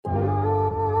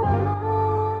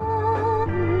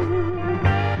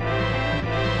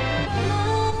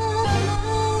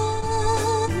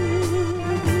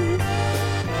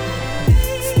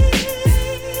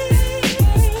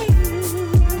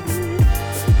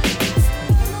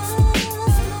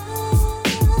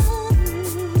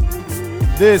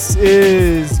This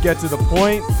is Get to the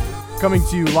Point, coming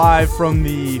to you live from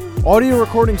the audio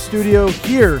recording studio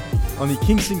here on the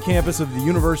Kingston campus of the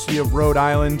University of Rhode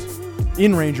Island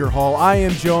in Ranger Hall. I am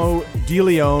Joe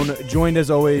DeLeon, joined as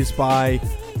always by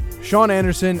Sean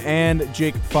Anderson and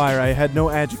Jake Fire. I had no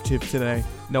adjective today.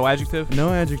 No adjective? No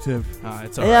adjective.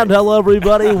 It's all right. And hello,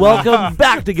 everybody. Welcome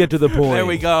back to Get to the Point. There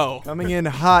we go. Coming in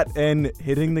hot and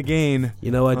hitting the gain.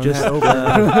 You know, I just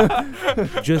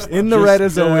in the red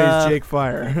as always, Jake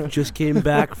Fire. Just came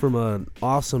back from an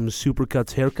awesome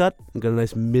Supercuts haircut. Got a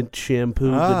nice mint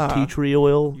shampoo, good tea tree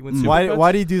oil. You went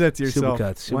Why do you do that to yourself?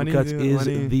 Supercuts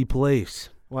is the place.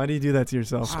 Why do you do that to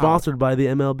yourself? Sponsored by the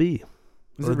MLB.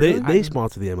 Is Or it really? they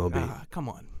sponsor the MLB. Come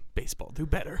on, baseball, do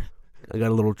better. I got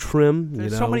a little trim.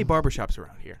 There's you know, so many barbershops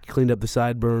around here. Cleaned up the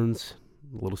sideburns.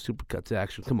 A little Supercuts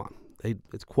action. Come on.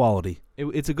 It's quality.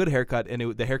 It's a good haircut,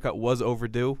 and the haircut was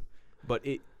overdue, but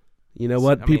it... You know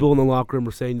what? People in the locker room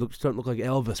were saying you're starting to look like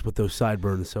Elvis with those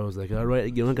sideburns. So I was like, all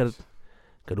right, you know, got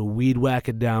to weed whack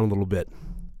it down a little bit.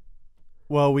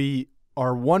 Well, we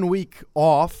are 1 week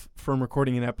off from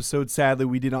recording an episode. Sadly,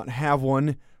 we did not have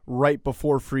one right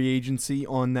before free agency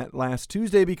on that last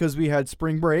Tuesday because we had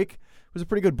spring break. It was a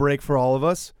pretty good break for all of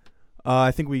us.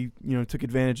 I think we, took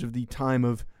advantage of the time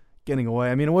of getting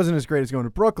away. I mean, it wasn't as great as going to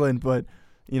Brooklyn, but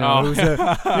it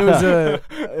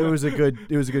was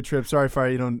a good trip. Sorry, Fire,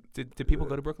 you don't. Did people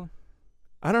go to Brooklyn?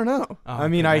 I don't know. I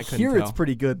mean, I hear it's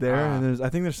pretty good there, and I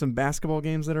think there's some basketball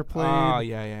games that are played. Oh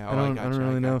yeah. I don't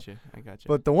really know. I got you.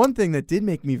 But the one thing that did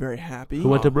make me very happy. Who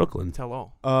went to Brooklyn? Tell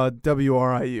all.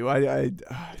 WRIU.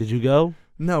 Did you go?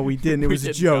 No, we didn't. It was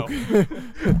a joke.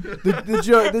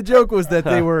 The joke was that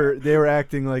they were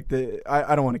acting like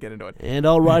I don't want to get into it. And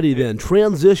alrighty then,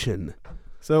 transition.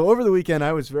 So over the weekend,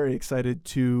 I was very excited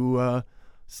to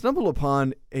stumble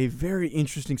upon a very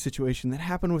interesting situation that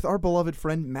happened with our beloved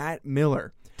friend Matt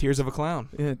Miller. Tears of a Clown.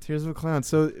 Yeah, Tears of a Clown.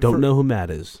 So Don't know who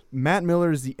Matt is. Matt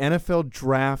Miller is the NFL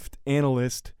draft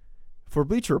analyst for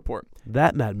Bleacher Report.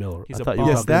 That Matt Miller. He's I a thought bum.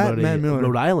 you were Yes, talking that about Matt Miller.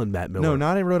 Rhode Island Matt Miller. No,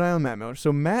 not a Rhode Island Matt Miller.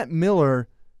 So Matt Miller,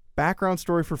 background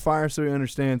story for Fire so he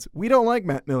understands, we don't like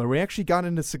Matt Miller. We actually got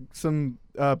into some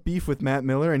beef with Matt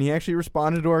Miller, and he actually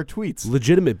responded to our tweets.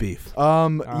 Legitimate beef.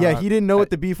 Yeah, he didn't know what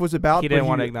the beef was about. He didn't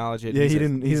want to acknowledge it. Yeah, he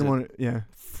didn't want to. Yeah,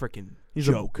 freaking he's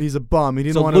joke. He's a bum. He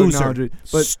He's didn't a want to loser. acknowledge it.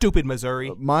 But Stupid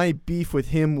Missouri. my beef with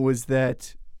him was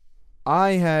that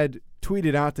I had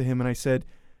tweeted out to him, and I said,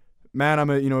 Matt, I'm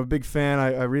a big fan.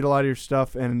 I read a lot of your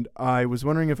stuff, and I was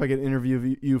wondering if I could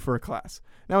interview you for a class.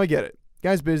 Now I get it.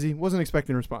 Guy's busy. Wasn't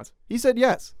expecting a response. He said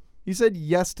yes. He said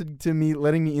yes to me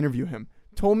letting me interview him.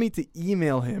 Told me to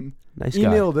email him. Nice guy.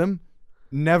 Emailed him.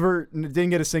 Didn't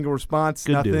get a single response.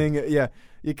 Good nothing. dude. Yeah.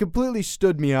 It completely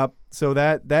stood me up. So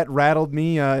that rattled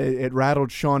me. It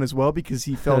rattled Sean as well because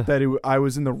he felt that I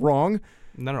was in the wrong.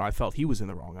 No, I felt he was in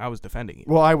the wrong. I was defending you.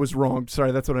 Well, I was wrong.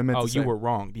 Sorry, that's what I meant to say. You were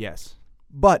wrong. Yes.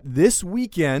 But this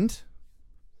weekend,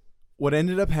 what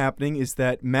ended up happening is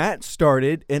that Matt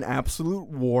started an absolute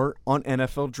war on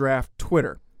NFL Draft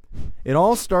Twitter. It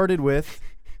all started with,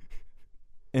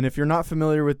 and if you're not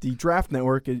familiar with the Draft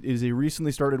Network, it is a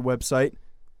recently started website,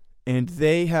 and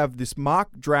they have this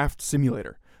mock draft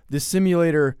simulator. This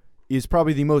simulator is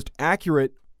probably the most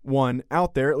accurate one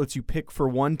out there. It lets you pick for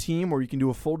one team, or you can do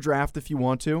a full draft if you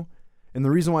want to. And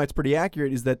the reason why it's pretty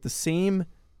accurate is that the same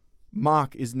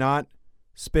mock is not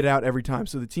spit out every time.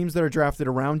 So the teams that are drafted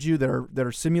around you that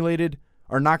are simulated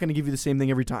are not going to give you the same thing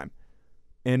every time.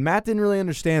 And Matt didn't really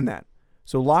understand that.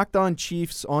 So Locked On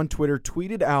Chiefs on Twitter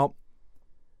tweeted out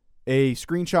a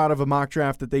screenshot of a mock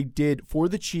draft that they did for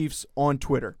the Chiefs on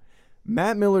Twitter.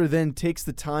 Matt Miller then takes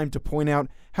the time to point out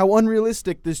how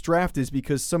unrealistic this draft is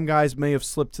because some guys may have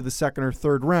slipped to the second or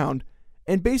third round,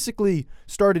 and basically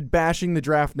started bashing the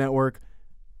Draft Network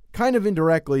kind of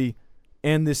indirectly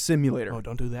and this simulator. Oh,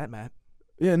 don't do that, Matt.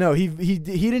 Yeah, no, he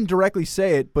didn't directly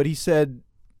say it, but he said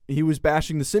he was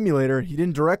bashing the simulator. He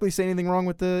didn't directly say anything wrong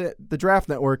with the Draft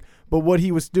Network, but what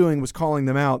he was doing was calling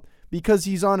them out because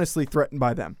he's honestly threatened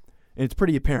by them, and it's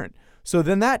pretty apparent. So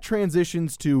then that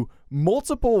transitions to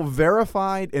multiple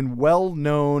verified and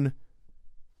well-known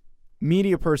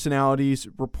media personalities,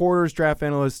 reporters, draft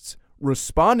analysts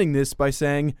responding this by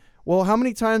saying, well, how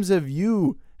many times have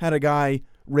you had a guy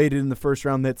rated in the first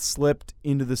round that slipped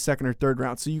into the second or third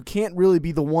round? So you can't really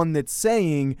be the one that's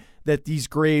saying that these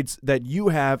grades that you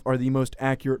have are the most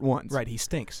accurate ones. Right, he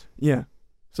stinks. Yeah.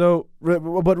 So,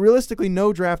 but realistically,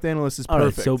 no draft analyst is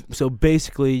perfect. All right, so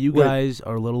basically, you guys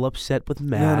are a little upset with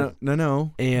Matt.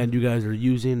 No. And you guys are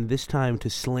using this time to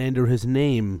slander his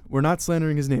name. We're not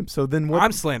slandering his name. So then what?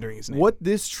 I'm slandering his name. What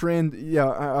this trend? Yeah,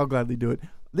 I'll gladly do it.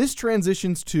 This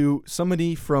transitions to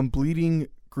somebody from Bleeding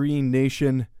Green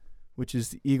Nation which is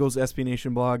the Eagles SB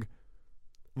Nation blog,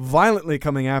 violently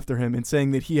coming after him and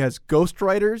saying that he has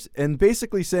ghostwriters and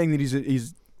basically saying that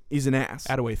he's an ass.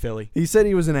 Attaway Philly. He said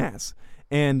he was an ass.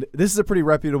 And this is a pretty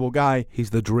reputable guy.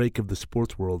 He's the Drake of the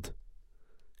sports world.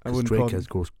 I 'Cause wouldn't Drake call him. has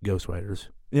ghostwriters.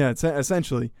 Yeah, it's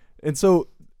essentially. And so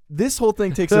this whole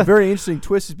thing takes a very interesting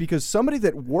twist is because somebody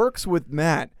that works with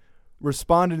Matt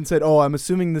responded and said, "Oh, I'm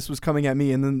assuming this was coming at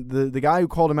me." And then the guy who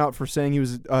called him out for saying he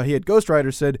had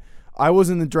ghostwriters said, "I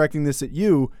wasn't directing this at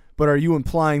you, but are you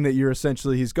implying that you're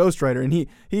essentially his ghostwriter?" And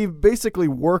he basically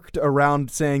worked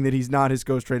around saying that he's not his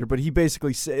ghostwriter, but he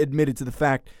basically admitted to the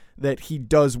fact that he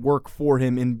does work for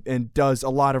him and does a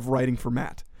lot of writing for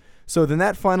Matt. So then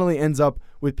that finally ends up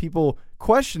with people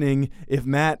questioning if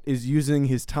Matt is using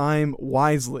his time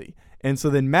wisely. And so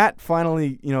then Matt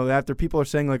finally, after people are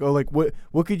saying like, "Oh, like what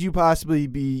could you possibly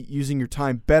be using your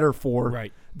time better for?"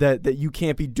 Right. That you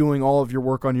can't be doing all of your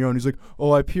work on your own. He's like,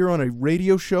 "Oh, I appear on a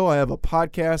radio show, I have a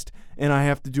podcast, and I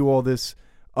have to do all this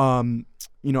I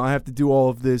have to do all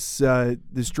of this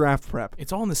this draft prep.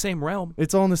 It's all in the same realm.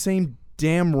 It's all in the same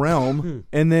damn realm."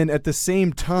 And then at the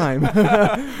same time,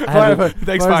 Thanks, Fire's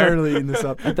Fire. not really eating this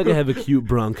up. I think I have acute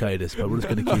bronchitis, but we're just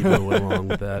going to keep going along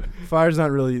with that. Fire's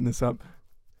not really eating this up.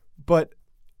 But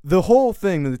the whole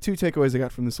thing, the two takeaways I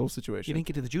got from this whole You situation. didn't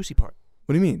get to the juicy part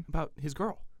What do you mean? about his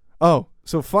girl. Oh,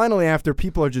 so finally after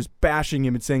people are just bashing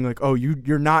him and saying like, "Oh, you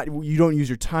don't use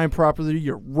your time properly,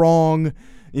 you're wrong,"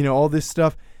 all this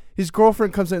stuff. His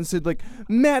girlfriend comes in and said like,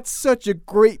 "Matt's such a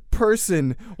great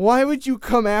person. Why would you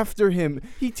come after him?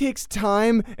 He takes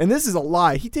time," and this is a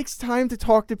lie. He takes time to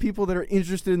talk to people that are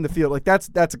interested in the field. Like that's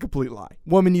a complete lie.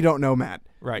 Woman, you don't know Matt.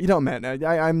 Right. You don't, Matt.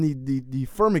 I'm the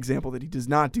firm example that he does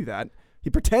not do that. He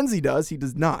pretends he does. He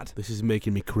does not. This is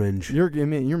making me cringe. You're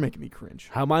making me cringe.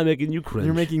 How am I making you cringe?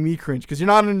 You're making me cringe because you're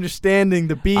not understanding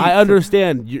the beat. I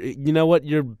understand. You know what?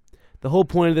 The whole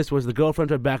point of this was the girlfriend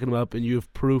tried backing him up, and you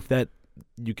have proof that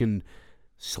you can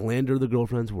slander the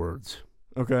girlfriend's words.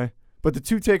 Okay. But the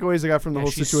two takeaways I got from the whole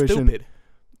she's situation. Stupid.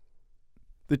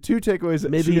 The two takeaways.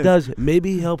 Maybe he does.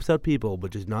 Maybe he helps out people,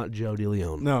 but just not Joe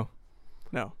DeLeon. No.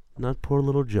 Not poor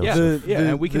little Yeah, Joseph.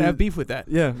 and we can have beef with that.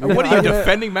 Yeah. And what are you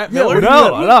defending Matt Yeah, Miller? what No,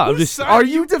 are you- no. I'm just. Are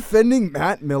you defending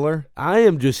Matt Miller? I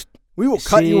am just. We will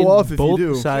cut you seeing off if both you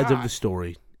do. sides of God. the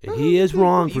story. And he is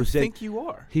wrong You for saying. think you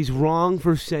are? He's wrong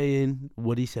for saying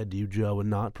what he said to you, Joe, and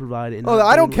not providing. Oh,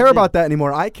 I don't care about that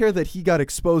anymore. I care that he got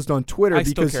exposed on Twitter I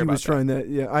still because care he was about trying to.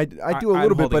 Yeah, I do a I'm little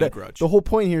bit, holding but a grudge. the whole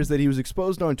point here is that he was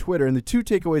exposed on Twitter, and the two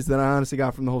takeaways that I honestly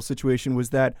got from the whole situation was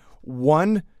that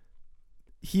one,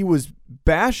 he was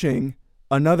bashing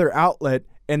another outlet,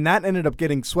 and that ended up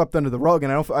getting swept under the rug.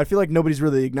 And I feel like nobody's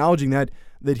really acknowledging that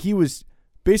he was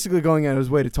basically going out of his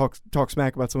way to talk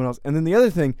smack about someone else. And then the other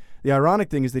thing, the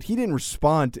ironic thing, is that he didn't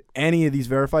respond to any of these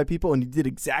verified people, and he did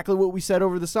exactly what we said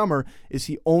over the summer, is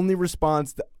he only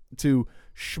responds to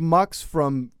schmucks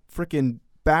from frickin'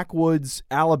 backwoods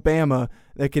Alabama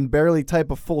that can barely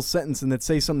type a full sentence and that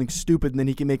say something stupid, and then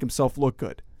he can make himself look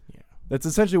good. Yeah. That's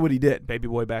essentially what he did. Baby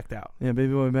boy backed out. Yeah,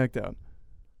 baby boy backed out.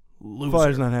 Loser.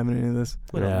 Flyers not having any of this.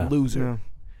 What Yeah. a loser. Yeah.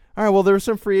 All right, well, there were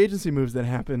some free agency moves that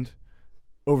happened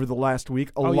over the last week.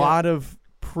 A lot of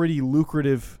pretty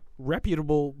lucrative.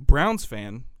 Reputable Browns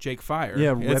fan, Jake Fire.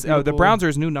 Yeah, the reputable- Browns are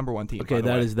his new number one team. Okay, by the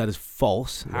way. that is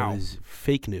false. How? That is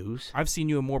fake news. I've seen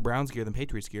you in more Browns gear than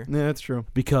Patriots gear. Yeah, that's true.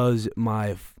 Because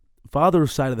my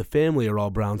father's side of the family are all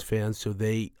Browns fans, so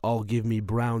they all give me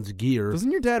Browns gear.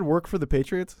 Doesn't your dad work for the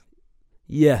Patriots?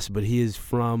 Yes, but he is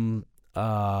from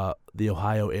the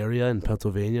Ohio area in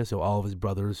Pennsylvania, so all of his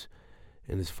brothers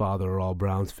and his father are all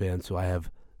Browns fans. So I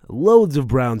have loads of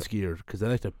Browns gear because I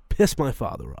like to piss my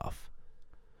father off.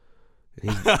 And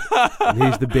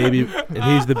he's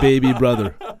the baby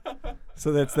brother.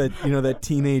 So that's that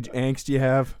teenage angst you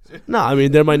have. No, I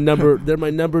mean they're my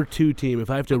number 2 team. If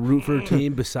I have to root for a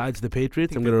team besides the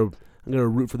Patriots, I'm gonna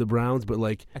root for the Browns. But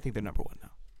like I think they're number one now.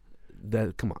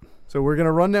 that, come on. So we're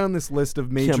gonna run down this list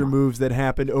of major moves that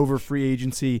happened over free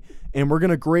agency, and we're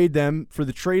gonna grade them for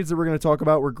the trades that we're gonna talk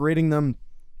about. We're grading them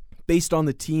based on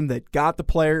the team that got the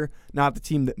player, not the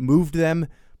team that moved them.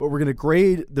 But we're gonna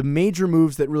grade the major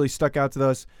moves that really stuck out to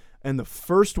us. And the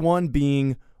first one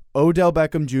being Odell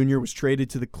Beckham Jr. was traded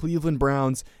to the Cleveland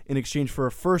Browns in exchange for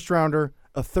a first-rounder,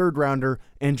 a third-rounder,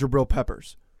 and Jabril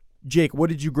Peppers. Jake, what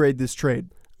did you grade this trade?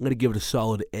 I'm gonna give it a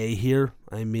solid A here.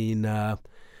 I mean,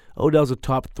 Odell's a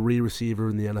top 3 receiver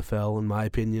in the NFL, in my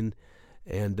opinion,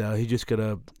 and he's just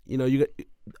gonna, you got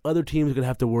other teams are gonna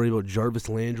have to worry about Jarvis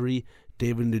Landry,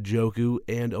 David Njoku,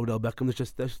 and Odell Beckham.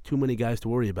 There's too many guys to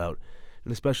worry about,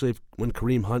 and especially when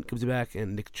Kareem Hunt comes back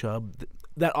and Nick Chubb,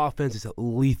 that offense is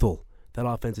lethal. That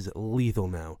offense is lethal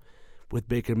now. with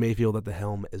Baker Mayfield at the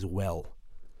helm as well.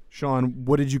 Sean,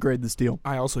 what did you grade this deal?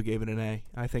 I also gave it an A.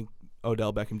 I think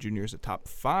Odell Beckham Jr. is a top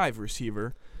 5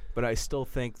 receiver, but I still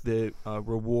think the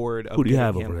reward of Who do you giving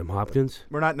have over him? Hopkins?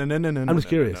 We're not. No. I'm just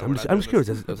curious. no, I'm we're just not doing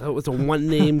curious. It's a one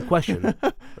name question.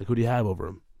 Like, who do you have over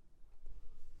him?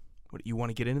 What, you want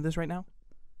to get into this right now?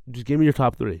 Just give me your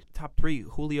top 3. Top 3: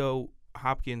 Julio,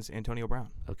 Hopkins, Antonio Brown.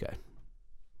 Okay.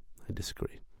 I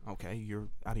disagree. Okay, you're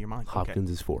out of your mind. Hopkins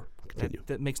is 4. Okay. Continue.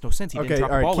 That makes no sense. He Okay, didn't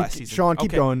drop all the right, ball keep- last season. Sean,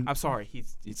 keep Okay, going. I'm sorry.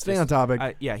 He's Stay on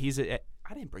topic. yeah, he's a.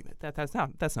 I didn't bring that. That's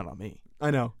not on me. I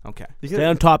know. Okay. Stay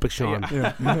on topic, Sean.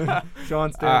 Yeah.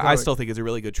 Sean, stay on I topic. still think it's a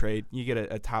really good trade. You get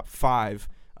a top 5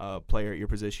 player at your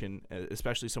position,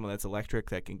 especially someone that's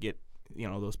electric that can get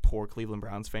those poor Cleveland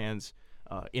Browns fans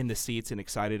in the seats and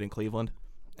excited in Cleveland.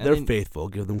 And They're then faithful.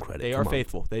 Give them credit. They Come are on.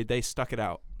 faithful. They stuck it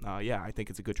out. Yeah, I think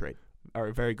it's a good trade or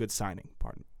a very good signing.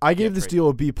 Pardon. I gave Yeah, this trade. deal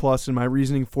a B+, and my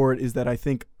reasoning for it is that I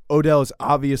think Odell is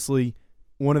obviously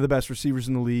one of the best receivers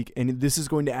in the league, and this is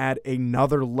going to add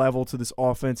another level to this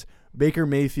offense. Baker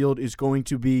Mayfield is going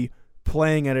to be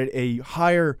playing at a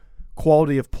higher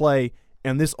quality of play,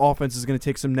 and this offense is going to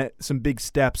take some big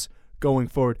steps going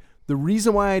forward. The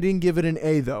reason why I didn't give it an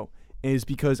A, though, is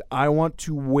because I want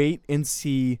to wait and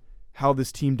see how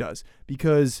this team does.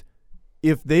 Because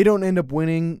if they don't end up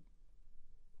winning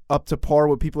up to par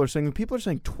what people are saying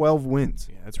 12 wins.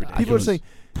 Yeah, that's ridiculous. People are saying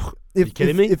you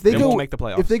kidding me? if they They go won't make the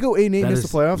playoffs. if they go 8-8 That miss the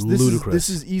is playoffs, ludicrous. this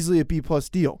is easily a B+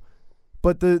 deal.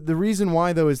 But the reason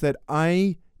why though is that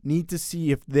I need to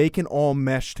see if they can all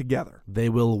mesh together. They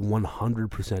will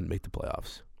 100% make the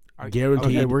playoffs. Are-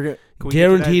 Guaranteed. Okay, we're Can we get to that?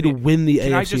 Guaranteed to win the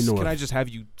Can I AFC North. Can I just have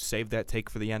you save that take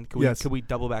for the end? Can Yes. we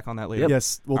double back on that later? Yep.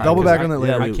 yes, we'll All right, double 'cause back I- on that yeah,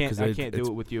 later. I we- can't. 'cause I it- can't do it's-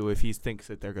 it with you if he thinks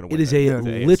that they're going to win. It is the a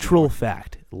AFC literal North.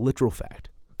 fact. Literal fact.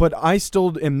 But I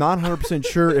still am not 100%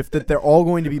 sure if that they're all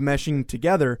going to be meshing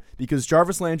together because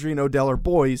Jarvis Landry and Odell are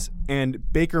boys,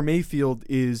 and Baker Mayfield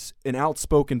is an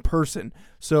outspoken person.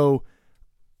 So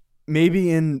maybe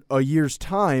in a year's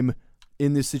time,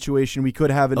 in this situation, we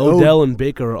could have an Odell and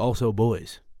Baker are also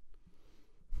boys.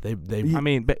 They He- I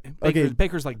mean,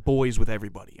 Baker's like boys with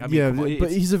everybody. I mean, yeah, come on, but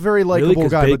it's- he's a very really, likable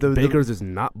 'cause guy. Ba- but the Baker's is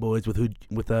not boys with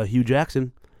Hugh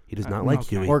Jackson. He does not like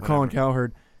okay. Huey. or Colin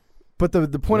Cowherd. But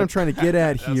the point I'm trying to get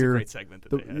at that was a here, great segment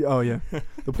that they had. oh yeah,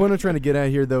 the point I'm trying to get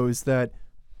at here though is that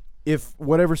if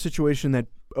whatever situation that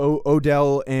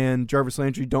Odell and Jarvis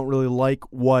Landry don't really like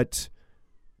what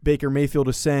Baker Mayfield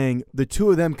is saying, the two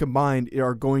of them combined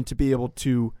are going to be able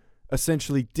to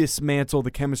essentially dismantle the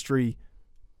chemistry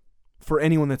for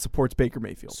anyone that supports Baker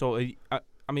Mayfield. So,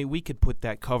 I mean, we could put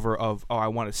that cover of I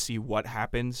want to see what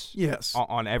happens Yes,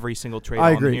 on every single trade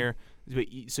I on agree. here.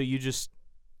 So you just.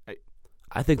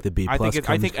 I think the B I plus think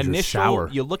comes I think 'cause you're initial. sour.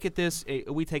 You look at this.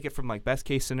 We take it from like best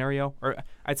case scenario, or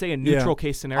I'd say a neutral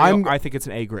case scenario. I'm- I think it's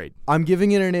an A grade. I'm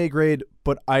giving it an A grade,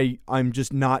 but I'm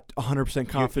just not 100%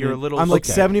 confident. You're a little- I'm like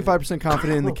okay. 75%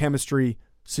 confident in the chemistry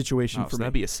situation Oh, for so me.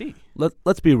 that'd be a C.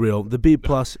 Let's be real. The B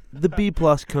plus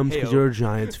comes because Heyo. you're a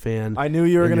Giants fan. I knew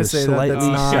you were and going to you're say that. That's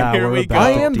slightly not. Here sour we about go.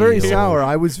 I the am very deal. sour.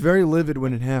 I was very livid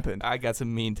when it happened. I got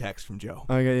some mean text from Joe.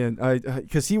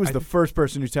 Because he was I- the first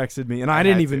person who texted me, and I I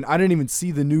didn't had even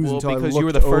see the news Well, until I because looked you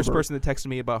were the first over. person that texted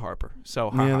me about Harper. So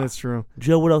Yeah, that's true.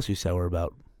 Joe, what else are you sour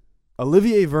about?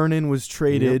 Olivier Vernon was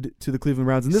traded to the Cleveland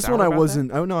Browns, and You this one sour I about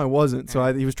wasn't. Oh no, I wasn't. So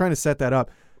Yeah. he was trying to set that up.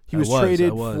 He I was was,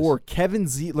 traded I was. for Kevin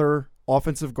Zeitler,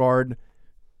 offensive guard.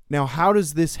 Now, how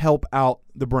does this help out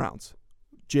the Browns?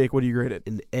 Jake, what do you grade it?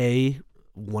 An A,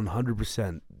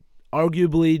 100%.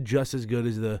 Arguably just as good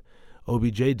as the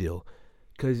OBJ deal,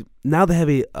 because now they have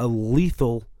a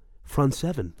lethal front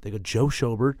seven. They got Joe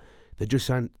Schobert. They just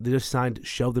signed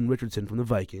Sheldon Richardson from the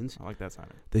Vikings. I like that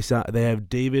signing. They have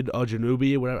David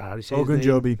Ogunjobi, whatever. How do you say his name?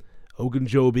 Ogunjobi.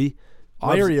 Ogunjobi.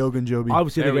 Larry Ogunjobi.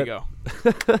 Obviously, There they we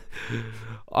got, go.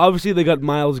 Obviously, they got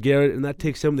Myles Garrett, and that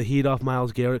takes some of the heat off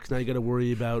Myles Garrett because now you got to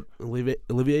worry about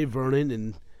Olivier Vernon,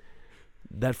 and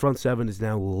that front seven is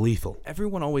now lethal.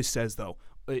 Everyone always says though,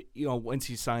 once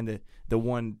you sign the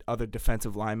one other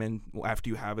defensive lineman after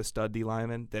you have a stud D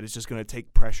lineman, that is just going to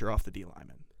take pressure off the D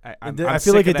lineman. I'm I feel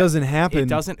sick like of it that. doesn't happen. It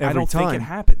doesn't. I every don't time. think it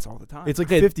happens all the time. It's like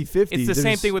Okay, 50-50. it's the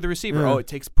same thing with the receiver. yeah. Oh, it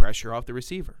takes pressure off the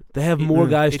receiver. They have It- more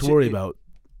guys it's- to worry it- about.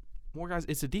 More guys.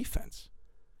 It's a defense.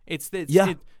 It's the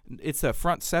Yeah. it's the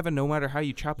front seven. No matter how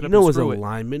you chop it You up know, and as a screw it.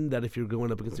 lineman, that if you're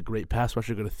going up against a great pass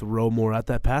rusher, you're going to throw more at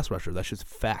that pass rusher. That's just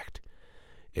fact.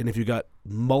 And if you got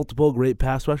multiple great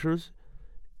pass rushers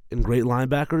and great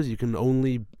linebackers, you can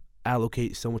only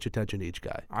allocate so much attention to each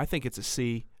guy. I think it's a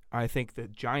C. I think the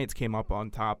Giants came up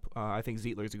on top. I think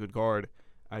Zeitler's a good guard.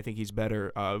 I think he's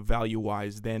better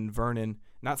value-wise than Vernon.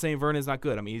 Not saying Vernon's not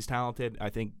good. I mean, he's talented. I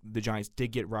think the Giants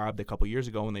did get robbed a couple years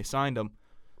ago when they signed him.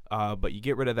 But you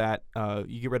get rid of that.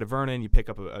 You get rid of Vernon. You pick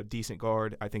up a decent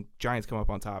guard. I think Giants come up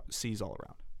on top. C's all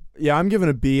around. Yeah, I'm giving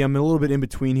a B. I'm a little bit in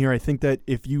between here. I think that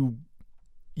if you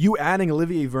adding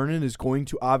Olivier Vernon is going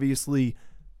to obviously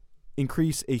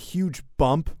increase a huge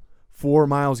bump for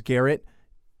Myles Garrett.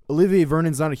 Olivier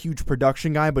Vernon's not a huge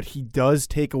production guy, but he does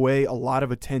take away a lot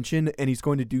of attention, and he's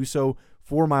going to do so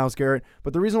for Myles Garrett.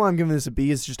 But the reason why I'm giving this a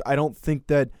B is just I don't think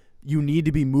that you need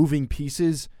to be moving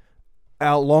pieces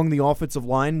out along the offensive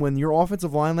line when your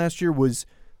offensive line last year was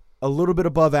a little bit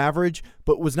above average,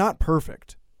 but was not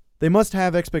perfect. They must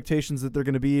have expectations that they're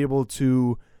going to be able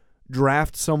to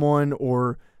draft someone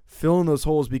or fill in those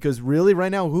holes because really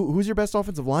right now, who's your best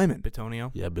offensive lineman?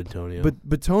 Bitonio. Yeah, Bitonio. But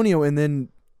Bitonio and then,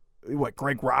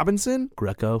 Greg Robinson?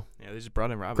 Greco. Yeah, they just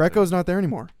brought in Robinson. Greco's not there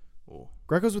anymore. Ooh.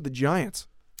 Greco's with the Giants.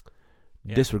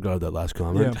 Yeah. Disregard that last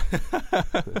comment.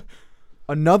 Yeah.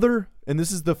 Another, and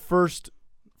this is the first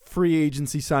free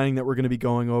agency signing that we're going to be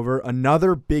going over,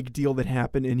 another big deal that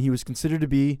happened, and he was considered to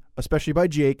be, especially by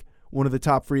Jake, one of the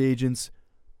top free agents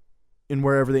in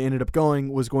wherever they ended up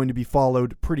going, was going to be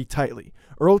followed pretty tightly.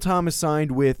 Earl Thomas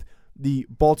signed with the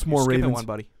Baltimore Skipping Ravens. one,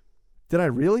 buddy. Did I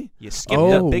really? You skipped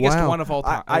the biggest wow. one of all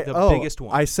time. The biggest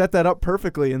one. I set that up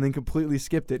perfectly and then completely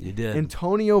skipped it. You did.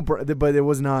 Antonio, but it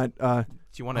was not Do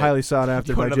you want highly sought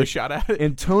after by another Jake. shot at it?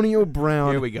 Antonio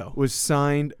Brown Here we go. was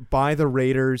signed by the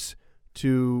Raiders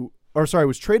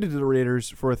was traded to the Raiders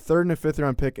for a 3rd and a 5th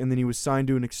round pick, and then he was signed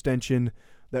to an extension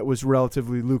that was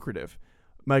relatively lucrative.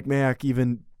 Mike Mayock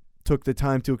even took the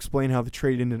time to explain how the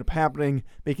trade ended up happening,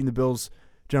 making the Bills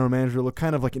general manager look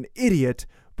kind of like an idiot.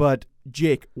 But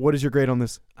Jake, what is your grade on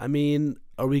this? I mean,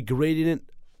 are we grading it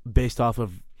based off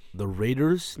of the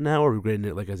Raiders now, or are we grading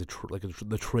it like as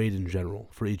the trade in general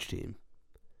for each team?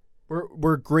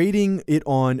 We're grading it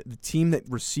on the team that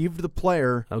received the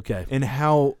player, Okay, and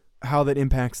how that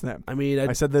impacts them. I mean,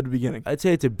 I said that at the beginning. I'd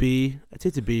say it's a B. I'd say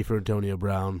it's a B for Antonio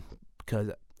Brown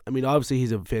because, I mean, obviously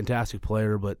he's a fantastic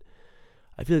player, but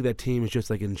I feel like that team is just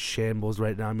like in shambles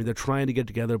right now. I mean, they're trying to get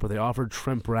together, but they offered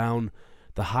Trent Brown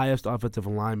the highest offensive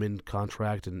lineman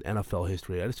contract in NFL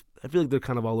history. I feel like they're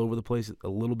kind of all over the place a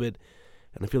little bit,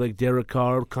 and I feel like Derek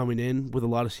Carr coming in with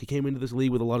he came into this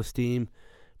league with a lot of steam,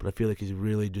 but I feel like he's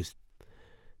really just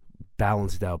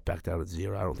balanced out back down at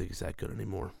 0. I don't think he's that good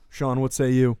anymore. Sean, what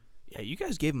say you? Yeah, you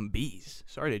guys gave him B's.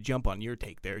 Sorry to jump on your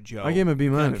take there, Joe. I gave him a B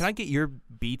minus. Can I get your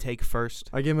B take first?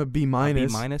 I gave him a B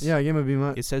minus. B minus? Yeah, I gave him a B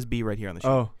minus. It says B right here on the sheet.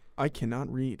 Oh, I cannot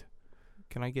read.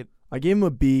 Can I get... I gave him a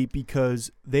B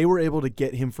because they were able to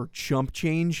get him for chump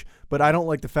change, but I don't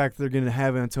like the fact that they're going to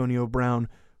have Antonio Brown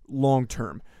long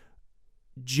term.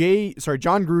 John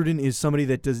Gruden is somebody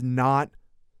that does not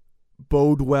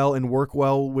bode well and work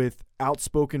well with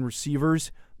outspoken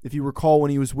receivers. If you recall,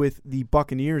 when he was with the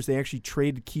Buccaneers, they actually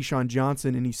traded Keyshawn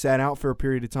Johnson, and he sat out for a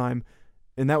period of time,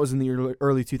 and that was in the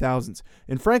early 2000s.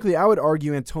 And frankly, I would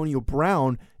argue Antonio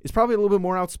Brown is probably a little bit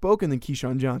more outspoken than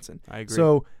Keyshawn Johnson. I agree.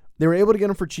 So they were able to get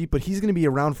him for cheap, but he's going to be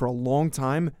around for a long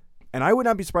time, and I would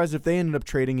not be surprised if they ended up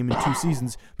trading him in 2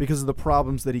 seasons because of the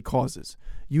problems that he causes.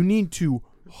 You need to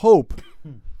hope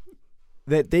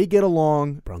that they get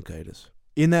along Bronchitis.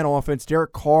 in that offense.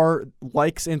 Derek Carr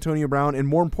likes Antonio Brown, and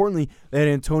more importantly, that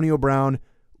Antonio Brown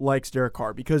likes Derek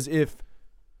Carr. Because if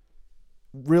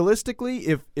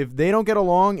they don't get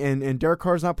along and Derek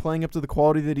Carr's not playing up to the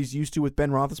quality that he's used to with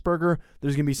Ben Roethlisberger,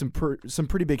 there's going to be some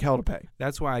pretty big hell to pay.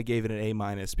 That's why I gave it an A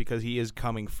minus, because he is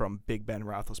coming from Big Ben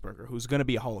Roethlisberger, who's going to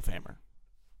be a Hall of Famer.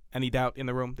 Any doubt in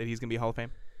the room that he's going to be a Hall of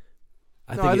Fame?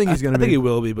 I think he's going to be. I think he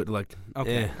will be, but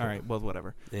Okay, all right, well,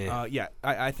 whatever. Yeah.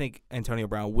 I think Antonio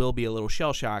Brown will be a little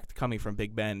shell-shocked coming from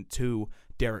Big Ben to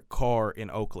Derek Carr in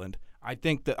Oakland. I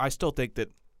still think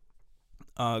that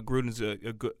Gruden's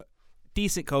a good,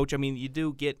 decent coach. I mean, you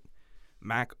do get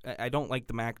Mac. I don't like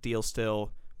the Mac deal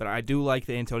still, but I do like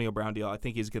the Antonio Brown deal. I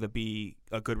think he's going to be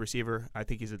a good receiver. I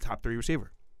think he's a top 3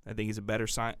 receiver. I think he's a better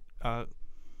sign.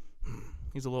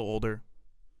 He's a little older.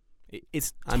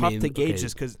 It's tough to gauge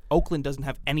this because Oakland doesn't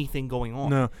have anything going on.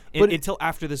 No, until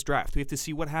after this draft. We have to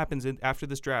see what happens after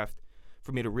this draft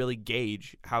for me to really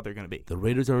gauge how they're going to be. The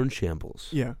Raiders are in shambles.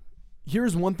 Yeah.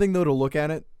 Here's one thing, though, to look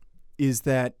at it is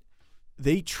that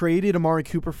they traded Amari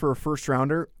Cooper for a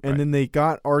first-rounder, and then they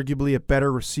got arguably a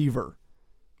better receiver.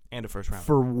 And a first-rounder.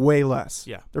 For way less.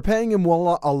 Yeah. They're paying him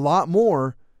a lot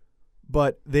more,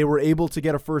 but they were able to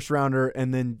get a first-rounder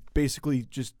and then basically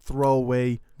just throw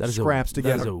away scraps to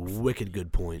get him. That is a wicked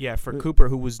good point. Yeah, for Cooper,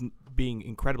 who was being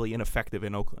incredibly ineffective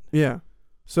in Oakland. Yeah.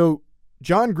 So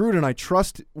John Gruden, I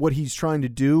trust what he's trying to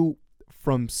do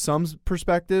from some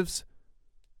perspectives.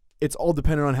 it's all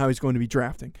dependent on how he's going to be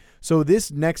drafting. So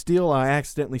this next deal, I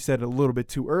accidentally said a little bit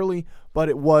too early, but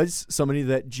it was somebody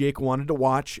that Jake wanted to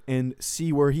watch and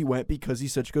see where he went because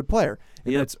he's such a good player.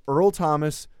 And that's Earl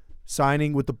Thomas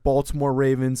signing with the Baltimore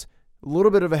Ravens. A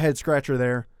little bit of a head scratcher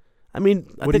there. I mean,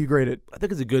 What do you grade it? I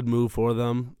think it's a good move for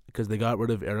them because they got rid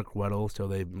of Eric Weddle, so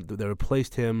they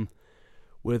replaced him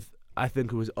with, I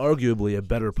think, who was arguably a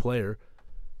better player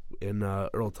in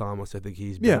Earl Thomas. I think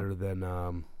he's better than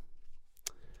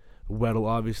Weddle,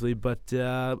 obviously. But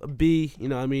B,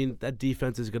 that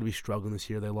defense is going to be struggling this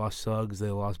year. They lost Suggs. They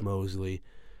lost Mosley.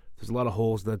 There's a lot of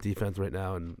holes in that defense right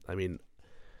now. And,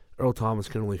 Earl Thomas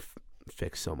can only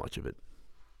fix so much of it.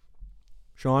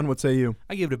 Sean, what say you?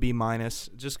 I give it a B-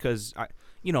 just because,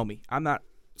 you know me. I'm not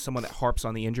someone that harps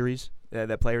on the injuries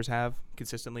that players have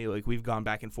consistently. Like, we've gone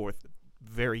back and forth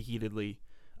very heatedly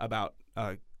about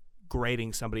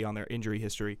grading somebody on their injury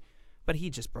history. But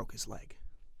he just broke his leg.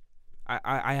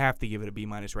 I have to give it a B-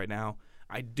 right now.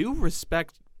 I do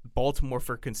respect Baltimore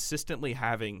for consistently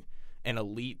having an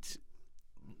elite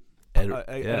an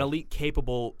elite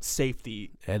capable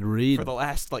safety Ed Reed for the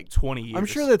last 20 years. I'm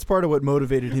sure that's part of what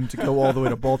motivated him to go all the way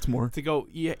to Baltimore. To go,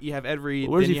 you have Ed Reed,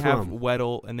 Where's then he you have from?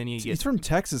 Weddle, and then you get He's from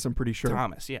Texas, I'm pretty sure.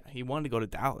 Thomas. Yeah, he wanted to go to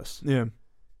Dallas. Yeah.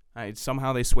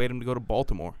 Somehow they swayed him to go to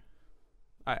Baltimore.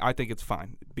 I think it's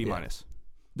fine. B-. Yeah.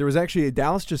 There was actually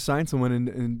Dallas just signed someone,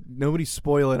 and nobody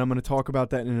spoil it. I'm going to talk about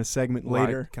that in a segment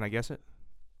later. Can I guess it?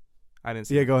 I didn't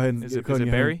see Yeah, it. go ahead. Is it go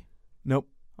ahead. Barry? Nope.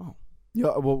 Oh.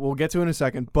 Yeah, we'll get to it in a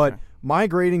second. But Okay. my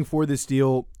grading for this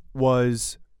deal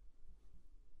was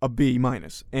a B-.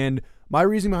 And my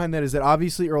reason behind that is that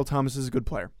obviously Earl Thomas is a good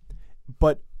player.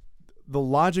 But the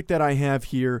logic that I have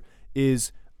here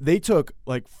is they took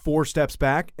 4 steps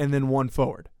back and then 1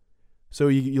 forward. So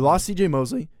you lost C.J.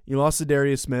 Mosley, you lost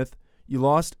Zadarius Smith, you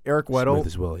lost Eric Weddle, Smith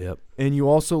as well, yep. and you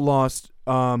also lost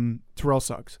Terrell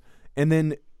Suggs. And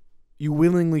then you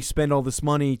willingly spend all this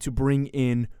money to bring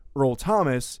in Earl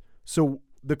Thomas. So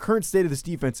the current state of this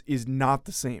defense is not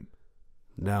the same.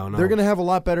 No. They're going to have a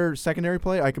lot better secondary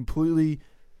play. I completely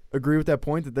agree with that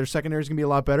point that their secondary is going to be a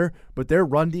lot better, but their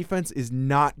run defense is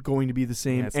not going to be the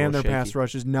same, it's a and their little pass shaky.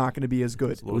 rush is not going to be as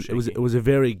good. It's a little It was a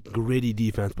very gritty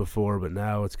defense before, but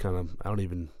now it's kind of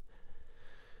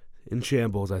in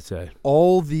shambles, I'd say.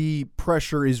 All the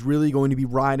pressure is really going to be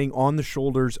riding on the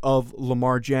shoulders of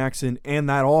Lamar Jackson and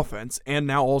that offense, and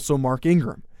now also Mark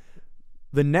Ingram.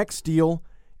 The next deal,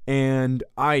 and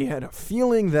I had a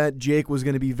feeling that Jake was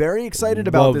going to be very excited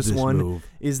about Love this one, move.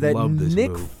 is that Love this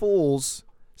Nick move. Foles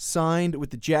signed with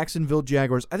the Jacksonville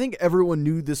Jaguars. I think everyone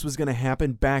knew this was going to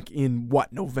happen back in,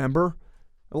 November?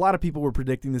 A lot of people were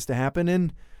predicting this to happen,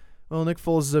 and, Nick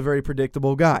Foles is a very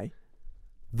predictable guy.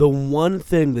 The one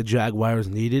thing the Jaguars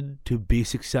needed to be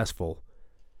successful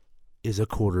is a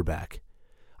quarterback.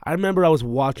 I remember I was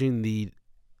watching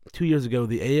 2 years ago,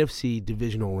 the AFC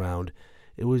divisional round.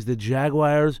 It was the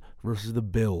Jaguars versus the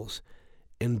Bills.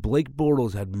 And Blake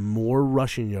Bortles had more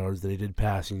rushing yards than he did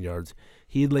passing yards.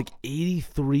 He had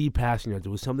 83 passing yards. It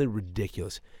was something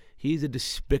ridiculous. He's a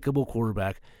despicable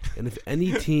quarterback. And if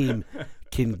any team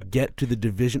can get to the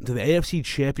AFC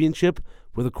championship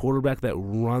with a quarterback that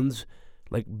runs,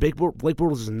 Blake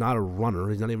Bortles is not a runner.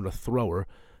 He's not even a thrower.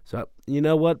 So, you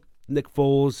know what? Nick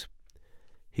Foles,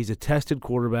 he's a tested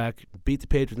quarterback, beat the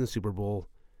Patriots in the Super Bowl.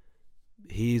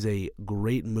 He's a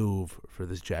great move for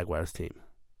this Jaguars team.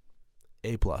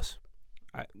 A+.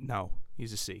 No,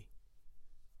 he's a C.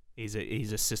 He's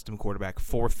a system quarterback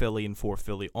for Philly and for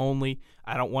Philly only.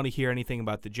 I don't want to hear anything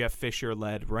about the Jeff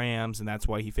Fisher-led Rams, and that's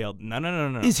why he failed.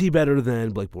 No. Is he better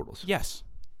than Blake Bortles? Yes.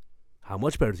 How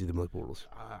much better is he than Blake Bortles?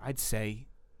 I'd say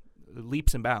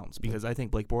leaps and bounds because I think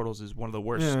Blake Bortles is one of the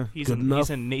worst. Yeah. He's Good enough.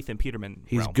 in Nathan Peterman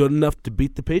He's realm. good enough to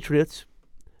beat the Patriots.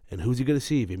 And who's he going to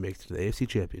see if he makes it to the AFC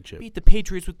Championship? Beat the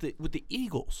Patriots with the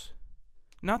Eagles.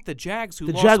 Not the Jags, who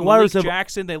The lost Jaguars Malik have-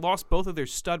 Jackson. They lost both of their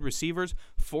stud receivers.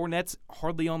 Fournette's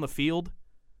hardly on the field.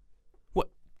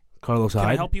 Carlos Can I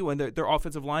Hyde? help you? And their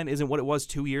offensive line isn't what it was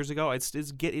 2 years ago. It's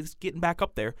getting back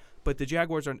up there. But the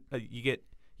Jaguars are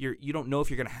you don't know if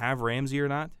you're going to have Ramsey or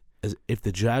not. As if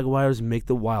the Jaguars make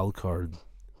the wild card,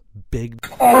 big.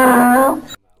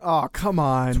 Oh, come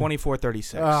on.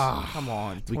 24-36. Ah. Come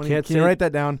on. We 20 can't can you say- wite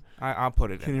that down? I'll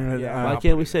put it Can in. you there. write that Yeah, down? Why I'll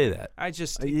can't put we it say in. that? I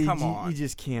just You- come you- on. You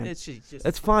just can't. It's just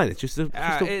That's fine. It's just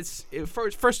a.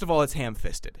 first of all, it's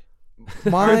ham-fisted.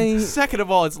 My Second of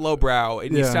all, it's lowbrow,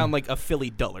 and you Yeah. sound like a Philly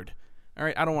dullard. All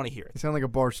right, I don't want to hear You it. sound like a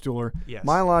bar stooler. Yes.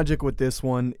 My logic with this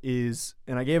one is,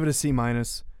 and I gave it a C-,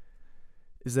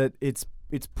 is that it's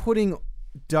putting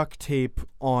duct tape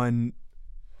on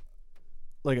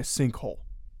a sinkhole.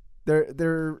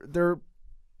 They're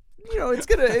it's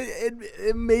gonna.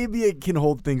 It maybe it can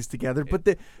hold things together, but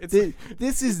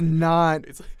this is not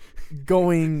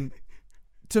going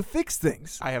to fix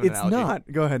things. I have an It's analogy.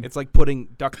 not. Go ahead. It's like putting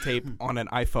duct tape on an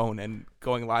iPhone and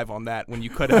going live on that when you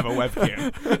could have a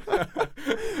webcam.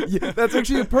 Yeah, that's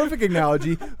actually a perfect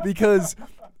analogy because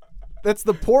that's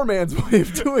the poor man's way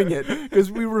of doing it. Because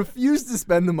we refuse to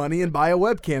spend the money and buy a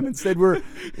webcam. Instead, we're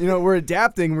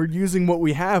adapting. We're using what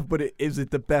we have. But is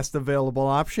it the best available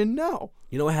option? No.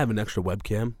 I have an extra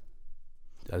webcam.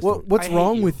 What's I hate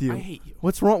wrong you. with you? I hate you.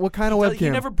 What's wrong? What kind of He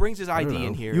webcam? never brings his don't ID know.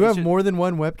 in here. You It's have just- more than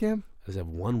one webcam? I just have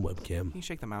one webcam. Can you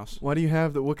shake the mouse? Why do you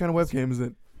have that? What kind of webcam is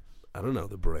it? I don't know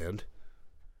the brand.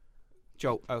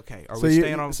 Joe, okay. Are we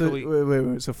staying on?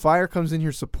 Wait. So Fire comes in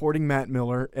here supporting Matt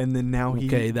Miller, and then now he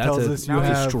Okay, that's tells a, us you now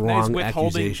that's a have. strong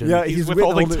withholding- accusation. Yeah, He's he's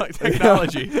withholding withholding-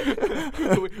 technology.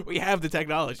 We have the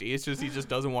technology. It's just he just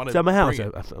doesn't want to. It's at my house. bring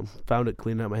it. I found it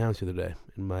cleaning out my house the other day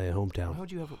in my Why hometown.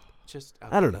 would you have just?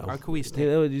 I don't know. Can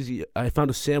we I found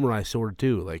a samurai sword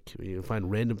too. Like you find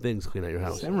random things clean out your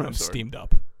house. Samurai I'm sword. steamed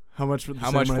up. How much for the How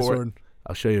much samurai for it? sword?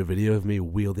 I'll show you a video of me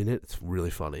wielding it. It's really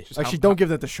funny. Just Actually, how- don't give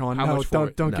that to Sean. how No, much for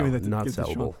it? don't give me No, that. not give it to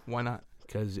Sean. sellable Why not?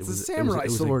 because It's it a was samurai it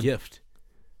was sword. a gift.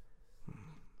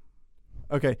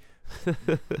 Okay.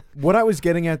 What I was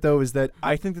getting at, though, is that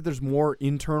I think that there's more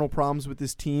internal problems with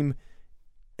this team.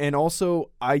 And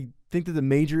also, I think that the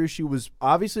major issue was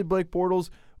obviously Blake Bortles,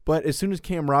 but as soon as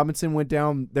Cam Robinson went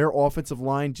down, their offensive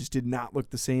line just did not look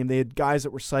the same. They had guys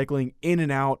that were cycling in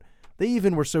and out. They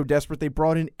even were so desperate, they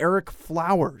brought in Eric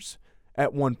Flowers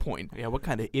at one point. Yeah, what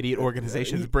kind of idiot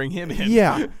organizations bring him in?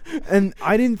 Yeah. And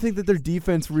I didn't think that their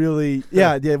defense really –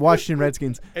 yeah, Washington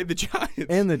Redskins. And the Giants.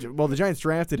 And the Giants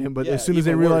drafted him, but Yeah, as soon as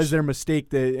they even realized worse. their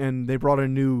mistake and they brought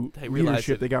in new They realized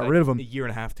leadership, it they got like rid of him. a year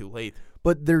and a half too late.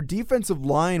 But their defensive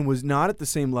line was not at the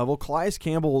same level. Calais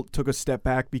Campbell took a step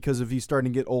back because of he's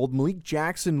starting to get old. Malik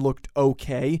Jackson looked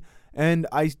okay, and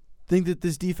I think that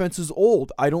this defense is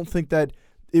old. I don't think that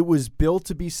it was built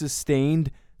to be sustained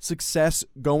success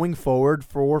going forward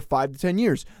for 5 to 10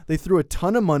 years. They threw a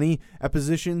ton of money at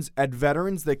positions, at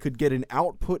veterans that could get an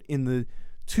output in the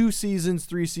 2 seasons,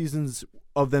 3 seasons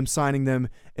of them signing them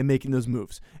and making those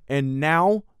moves. And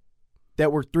now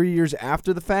that we're 3 years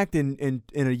after the fact and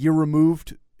a year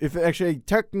removed, if actually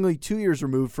technically 2 years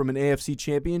removed from an AFC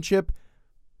championship,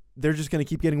 they're just going to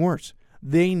keep getting worse.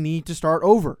 They need to start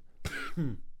over.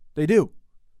 They do.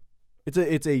 It's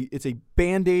a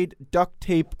Band-Aid duct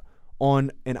tape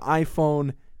on an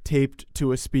iPhone taped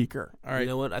to a speaker. All right. You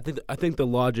know what? I think the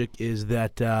logic is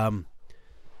that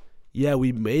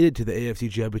we made it to the AFC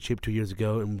Championship 2 years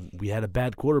ago, and we had a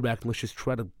bad quarterback, and let's just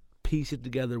try to piece it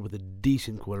together with a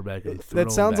decent quarterback. And throw That him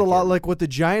sounds a back lot in. like what the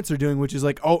Giants are doing, which is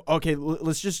like, oh, okay,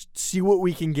 let's just see what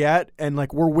we can get, and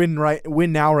like we're win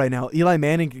now right now. Eli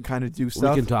Manning can kind of do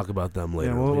stuff. We can talk about them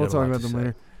later. Yeah, we'll We have a talk lot about to them say.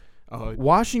 later. Oh,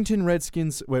 Washington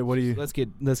Redskins. Wait, what do you? let's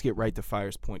get right to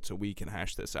Fire's point so we can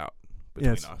hash this out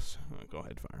between Yes. us. Go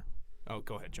ahead, Fire. Oh,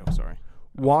 go ahead, Joe. Sorry.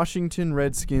 Washington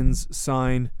Redskins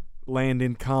sign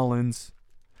Landon Collins.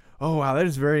 Oh wow, that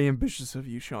is very ambitious of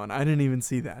you, Sean. I didn't even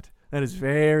see that. That is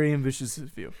very ambitious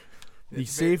of you. The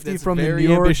safety that's from the very New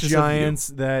York ambitious of you. Giants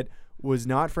that was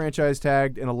not franchise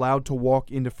tagged and allowed to walk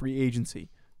into free agency.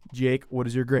 Jake, what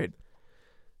is your grade?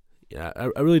 Yeah,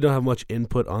 I really don't have much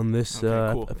input on this.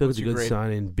 Okay, cool. I feel What's it's a your good grade?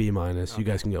 signing. B-. You Okay.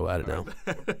 guys can go at it All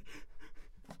now.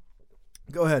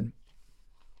 Go ahead.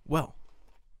 Well,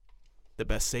 the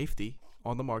best safety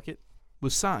on the market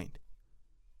was signed.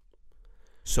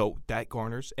 So that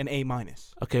garners an A-.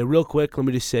 Okay, real quick, let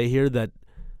me just say here that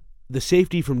the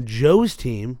safety from Joe's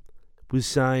team was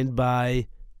signed by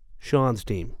Sean's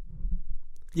team.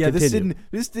 Yeah, Continue.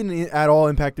 this didn't at all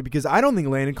impact it because I don't think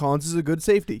Landon Collins is a good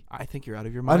safety. I think you're out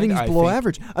of your I mind. think he's below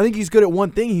average. I think he's good at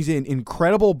one thing. He's an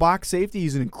incredible box safety.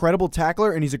 He's an incredible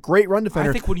tackler, and he's a great run defender.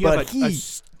 I think when you but have he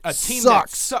a team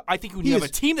sucks. that I think when He you have is-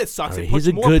 a team that sucks, All right, it puts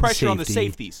he's a more good pressure on the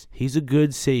safety. safeties. He's a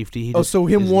good safety. He Oh, just so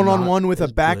him is one-on-one not with a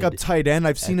as backup good tight end.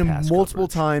 I've seen at him pass multiple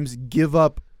coverage. times give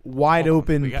up wide Hold on,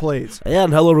 open we got- plays.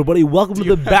 And hello, everybody. Welcome to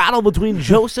the battle between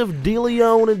Joseph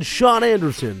DeLeon and Sean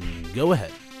Anderson. Go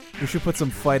ahead. We should put some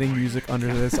fighting music under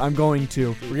this. I'm going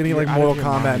to. We're getting You're like out of Mortal your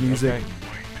Kombat mind, music. okay.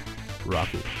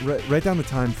 Rocky. Write down the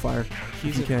time, Fire.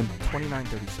 He's you can.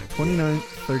 29-36.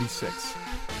 29-36.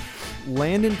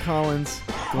 Landon Collins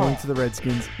going to the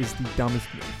Redskins is the dumbest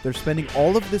move. They're spending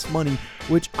all of this money,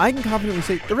 which I can confidently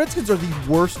say the Redskins are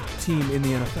the worst team in the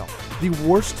NFL. the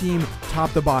worst team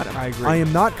top to bottom. I agree. I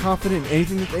am not confident in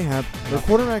anything that they have. Their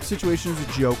quarterback situation is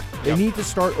a joke. They Yep. need to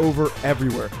start over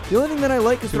everywhere. The only thing that I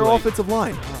like is Too their late. offensive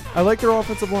line. I like their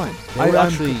offensive line. They were I'm-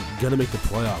 actually going to make the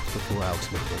playoffs before Alex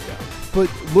Smith went down.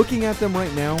 But looking at them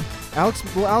right now, Alex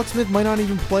Smith might not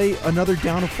even play another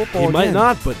down of football He might again.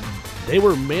 not, but they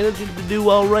were managing to do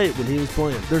all right when he was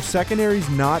playing. Their secondary's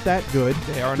not that good.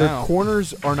 They are Their now.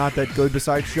 corners are not that good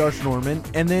besides Josh Norman.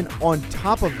 And then on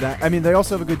top of that, I mean, they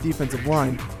also have a good defensive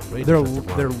line. Great Their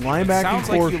defensive line. linebacking Sounds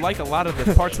core, like you like a lot of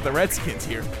the parts of the Redskins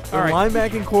here. All their right.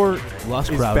 linebacking core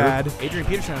Lost is Crowder. bad. Adrian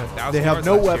Peterson had 1,000 They have yards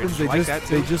no last year. weapons. Did you like that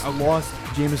too? They just Okay. lost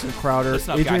Jamison Crowder.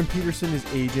 Listen up, Adrian guy. Peterson is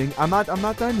aging. I'm not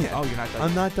done yet. Oh, you're not done.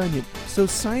 I'm not done yet. So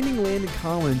signing Landon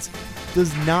Collins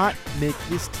does not make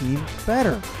this team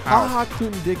better. How? Ha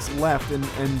Clinton Dix left, and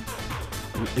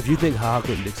If you think Ha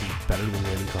Clinton Dix is better than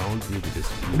Landon Collins, you need to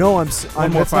just no, I'm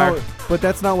One more that's not, fire. but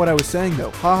that's not what I was saying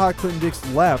though. Ha Clinton Dix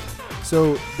left,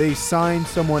 so they signed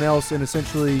someone else, and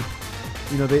essentially,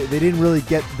 they didn't really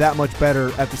get that much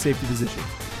better at the safety position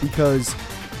because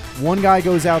one guy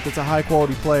goes out that's a high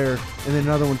quality player, and then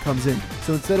another one comes in.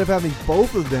 So instead of having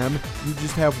both of them, you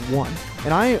just have one.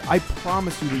 And I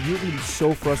promise you that you're going to be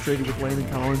so frustrated with Landon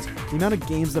Collins. The amount of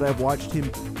games that I've watched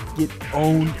him get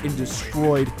owned and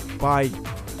destroyed by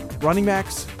running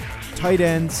backs, tight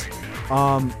ends,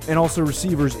 and also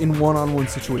receivers in one-on-one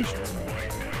situations.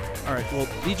 All right. Well,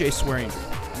 DJ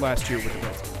Swearinger last year with the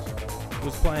Redskins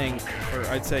was playing for,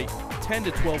 I'd say, 10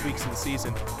 to 12 weeks of the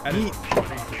season at an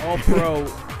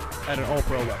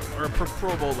all-pro level, or a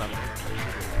Pro Bowl level.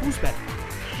 Who's better,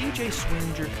 DJ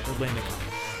Swearinger or Landon Collins?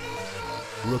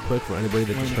 real quick for anybody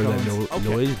that just heard Landon that Collins.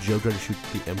 noise. Joe tried to shoot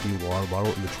the empty water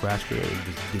bottle in the trash can and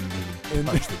just didn't even And-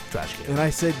 touch the trash can. And I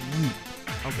said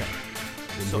yeet. Okay.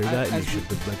 Didn't so hear that, and you as should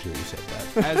have mentioned that you said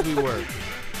that. As we were,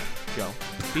 Joe,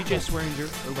 DJ Swearinger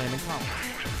or Landon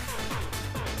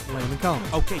Collins? Landon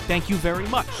Collins. Okay, thank you very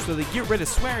much. So they get rid of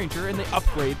Swearinger and they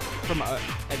upgrade from a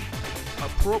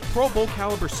Pro Bowl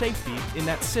caliber safety in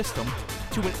that system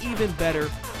to an even better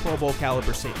Pro Bowl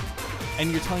caliber safety. And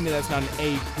you're telling me that's not an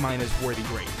A- worthy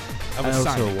grade of I a also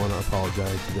signing? want to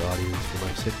apologize to the audience for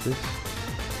my sickness.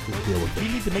 Just deal with Do you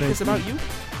it. need to make Thank this about you. you?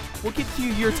 We'll get to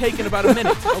you. You're taking about a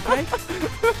minute, okay?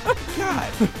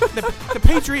 God, the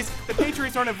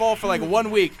Patriots aren't involved for like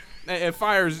 1 week. It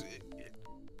fires.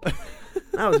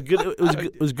 That was good.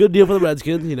 It was a good deal for the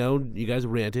Redskins. You guys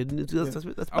ranted, and that's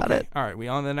about Okay, it. all right. We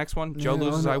on to the next one. Joe Yeah,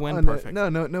 loses, no, I win. no, Perfect. No,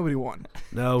 nobody won.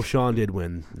 No, Sean did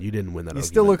win. You didn't win that. You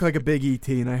still argument. look like a big ET,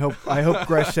 and I hope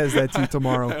Gresh says that to you I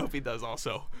tomorrow. hope he does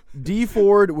also. D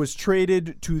Ford was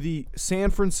traded to the San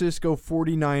Francisco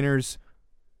 49ers,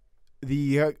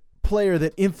 the player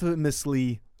that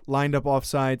infamously lined up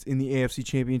offsides in the AFC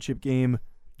Championship game.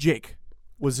 Jake,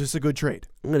 was this a good trade?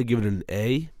 I'm gonna give it an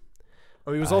A.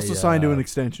 Oh, he was also signed to an uh,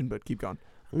 extension, but keep going.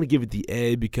 I'm going to give it the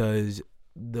A because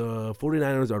the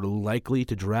 49ers are likely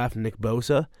to draft Nick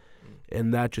Bosa,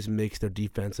 and that just makes their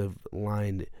defensive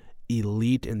line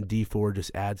elite, and D4 just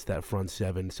adds to that front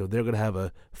seven. So they're going to have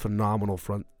a phenomenal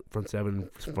front seven,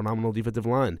 phenomenal defensive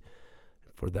line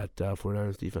for that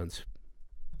 49ers defense.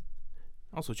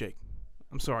 Also, Jake,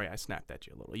 I'm sorry I snapped at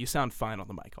you a little. You sound fine on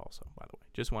the mic also, by the way.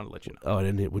 Just wanted to let you know. Oh, I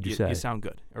didn't hear. What'd you say? You sound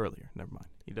good earlier. Never mind.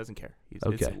 He doesn't care. It's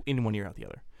Okay. in one ear, out the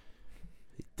other.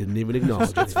 Didn't even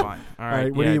acknowledge That's it. fine. All right.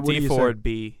 right, what Yeah, do you D say? Ford,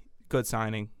 B, good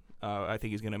signing. I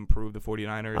think he's going to improve the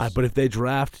 49ers. All right, but if they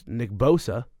draft Nick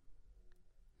Bosa,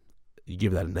 you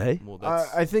give that an A? Well,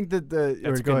 that's, I think that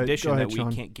that's a go ahead, condition go ahead, that Sean.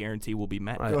 we can't guarantee will be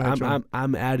met. All right, Go ahead, Sean.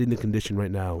 I'm adding the condition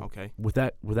right now. Okay. With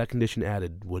that condition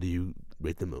added, what do you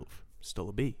rate the move? Still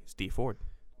a B. It's D Ford.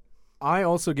 I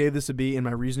also gave this a B, and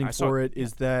my reasoning I saw- for it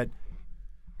is that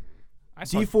I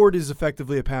saw D Ford is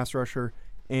effectively a pass rusher,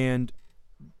 and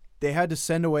they had to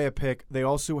send away a pick. They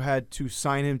also had to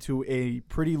sign him to a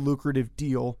pretty lucrative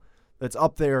deal that's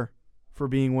up there for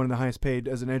being one of the highest paid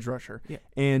as an edge rusher. Yeah.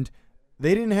 And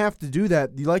they didn't have to do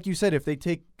that. Like you said, if they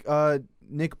take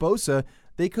Nick Bosa,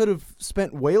 they could have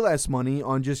spent way less money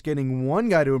on just getting one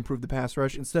guy to improve the pass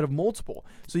rush instead of multiple.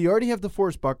 So you already have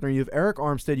DeForest Buckner, you have Eric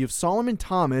Armstead, you have Solomon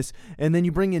Thomas, and then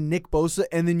you bring in Nick Bosa,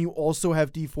 and then you also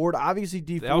have D Ford. Obviously,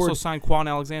 D They Ford also signed Quan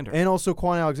Alexander. and also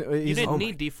Quan Alexander. You didn't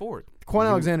need D Ford. Quan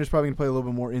Alexander's probably going to play a little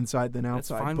bit more inside than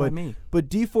That's outside. fine but, by me. But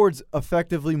D Ford's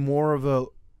effectively more of a.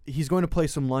 He's going to play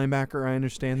some linebacker. I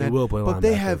understand He that. will play but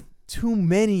they linebacker. have too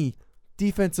many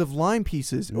defensive line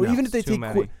pieces. Or No, even if they it's too take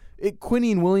many.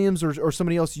 Quinion Williams or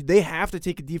somebody else, they have to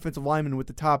take a defensive lineman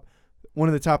with one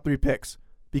of the top 3 picks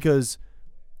because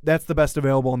that's the best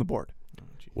available on the board. Oh,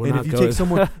 jeez. And if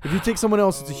you take someone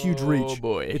else, it's a huge reach. Oh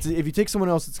boy. If you take someone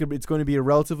else, it's going to be a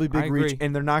relatively big reach,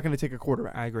 and they're not going to take a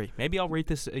quarterback. I agree. Maybe I'll rate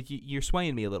this. You're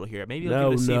swaying me a little here. Maybe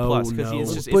No, I'll give it a C plus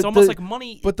because no. it's almost like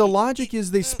money. But the logic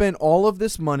is they spent all of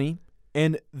this money,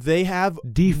 and they have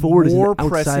D Ford is an more outside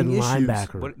pressing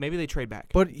linebacker. Maybe they trade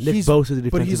back. But Nick he's Bosa's a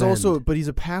defensive end. But he's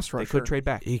a pass rusher. They could trade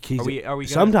back. Are we gonna,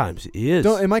 sometimes he is.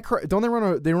 Don't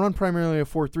they run primarily a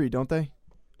 4-3, don't they?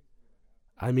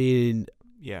 I mean,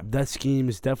 yeah, that scheme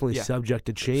is definitely subject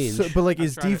to change. But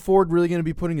is D Ford really going to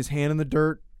be putting his hand in the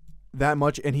dirt that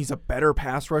much? And he's a better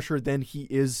pass rusher than he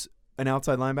is an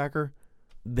outside linebacker.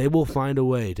 They will find a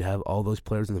way to have all those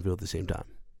players in the field at the same time.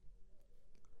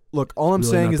 Look, all I'm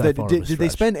really saying is that far of a did they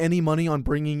spend any money on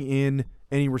bringing in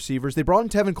any receivers? They brought in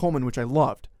Tevin Coleman, which I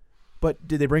loved, but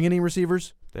did they bring any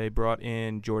receivers? They brought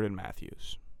in Jordan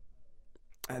Matthews.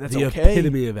 That's the okay.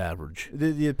 epitome of average.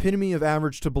 The epitome of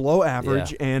average to below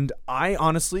average, and I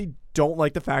honestly don't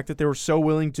like the fact that they were so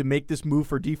willing to make this move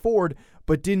for D Ford,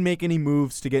 but didn't make any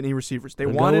moves to get any receivers. They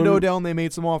wanted Odell, and they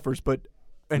made some offers, but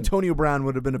Antonio Brown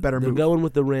would have been a better move. They're going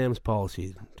with the Rams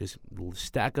policy. Just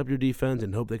stack up your defense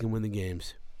and hope they can win the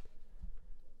games.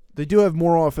 They do have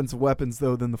more offensive weapons,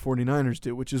 though, than the 49ers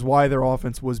do, which is why their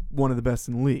offense was one of the best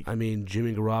in the league. I mean,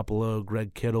 Jimmy Garoppolo,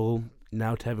 Greg Kittle,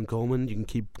 now Tevin Coleman. You can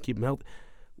keep them healthy.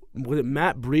 Was it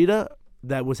Matt Breida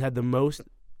that had the most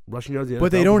rushing yards in the But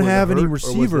NFL they don't before have any hurt,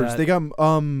 receivers. They got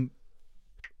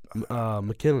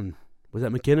McKinnon. Was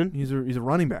that McKinnon? He's a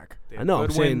running back. I know.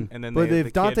 I'm saying, and then but they have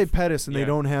the Dante kid, Pettis, and they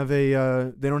don't have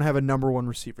a number one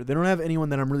receiver. They don't have anyone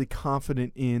that I'm really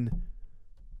confident in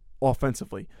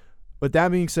offensively. But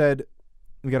that being said,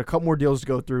 we got a couple more deals to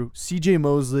go through. C.J.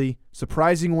 Mosley,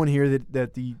 surprising one here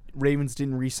that the Ravens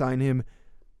didn't re-sign him,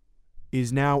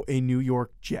 is now a New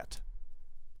York Jet.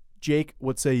 Jake,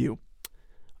 what say you?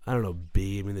 I don't know,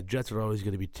 B. I mean, the Jets are always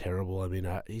going to be terrible. I mean,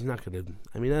 he's not going to.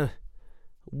 I mean,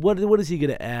 what is he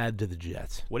going to add to the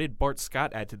Jets? What did Bart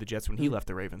Scott add to the Jets when he left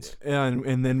the Ravens?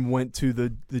 And then went to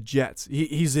the Jets.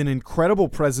 He's an incredible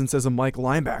presence as a Mike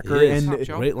linebacker. He is. And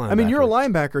Great linebacker. I mean, you're a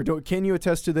linebacker. Can you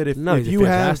attest to that?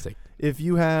 If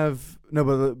you have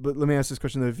but let me ask this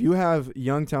question though: if you have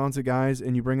young, talented guys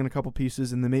and you bring in a couple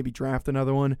pieces and then maybe draft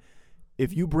another one,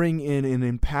 if you bring in an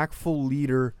impactful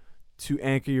leader to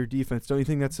anchor your defense, don't you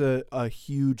think that's a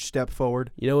huge step forward?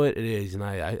 You know what? It is, and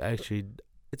I actually,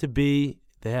 it's a B.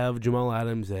 They have Jamal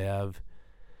Adams. They have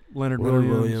Leonard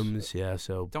Williams. Yeah,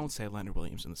 so don't say Leonard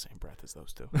Williams in the same breath as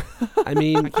those two. I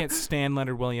mean, I can't stand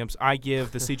Leonard Williams. I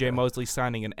give the C.J. Mosley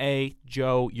signing an A.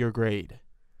 Joe, your grade.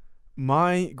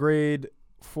 My grade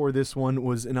for this one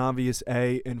was an obvious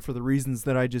A, and for the reasons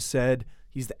that I just said,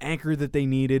 he's the anchor that they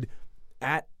needed.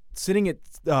 Sitting at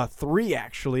 3,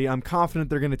 actually, I'm confident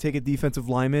they're going to take a defensive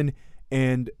lineman,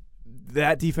 and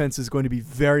that defense is going to be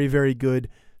very, very good.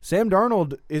 Sam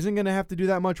Darnold isn't going to have to do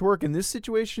that much work in this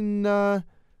situation.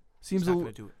 Seems a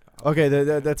little. Okay,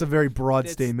 that's a very broad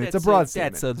statement. It's a broad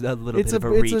statement. That's a little bit of a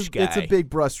reach, guy. It's a big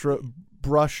brush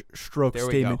stroke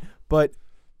statement, but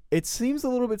it seems a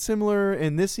little bit similar,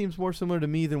 and this seems more similar to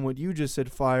me than what you just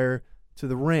said, Fire, to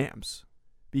the Rams,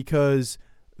 because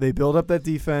they build up that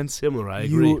defense. Similar, I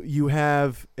agree. You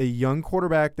have a young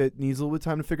quarterback that needs a little bit of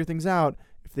time to figure things out.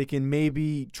 If they can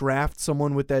maybe draft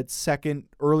someone with that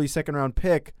early second round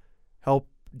pick, help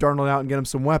Darnold out and get him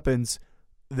some weapons,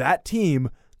 that team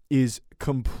is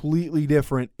completely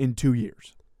different in 2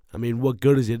 years. I mean, what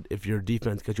good is it if your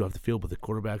defense gets you off the field, but the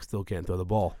quarterback still can't throw the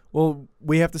ball? Well,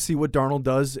 we have to see what Darnold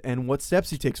does and what steps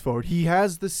he takes forward. He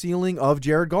has the ceiling of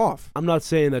Jared Goff. I'm not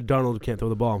saying that Darnold can't throw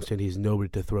the ball. I'm saying he's nobody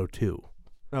to throw to.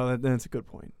 Oh, that's a good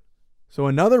point. So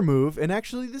another move, and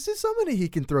actually this is somebody he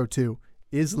can throw to,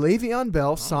 is Le'Veon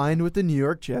Bell signed with the New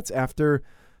York Jets after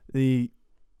the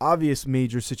obvious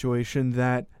major situation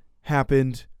that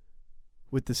happened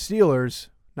with the Steelers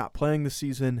not playing the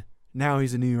season. Now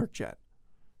he's a New York Jet.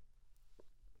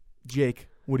 Jake,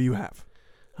 what do you have?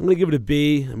 I'm going to give it a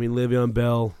B. I mean, Le'Veon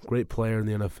Bell, great player in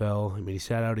the NFL. I mean, he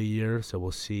sat out a year, so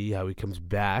we'll see how he comes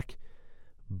back.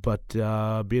 But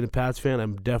being a Pats fan,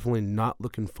 I'm definitely not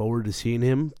looking forward to seeing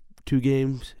him 2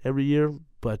 games every year.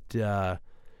 But, yeah,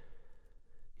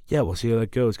 we'll see how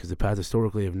that goes because the Pats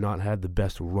historically have not had the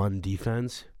best run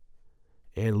defense.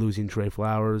 And losing Trey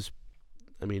Flowers,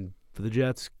 I mean, for the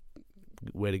Jets,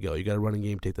 way to go. You got a running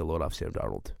game, take the load off Sam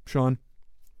Darnold. Sean?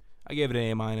 I gave it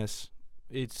an A-.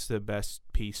 It's the best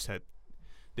piece that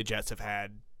the Jets have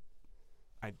had,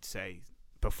 I'd say,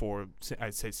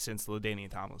 since LaDainian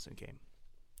Tomlinson came.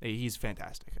 He's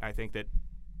fantastic. I think that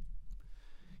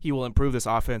he will improve this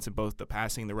offense in both the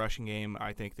passing and the rushing game.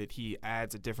 I think that he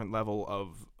adds a different level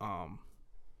of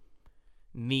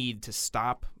need to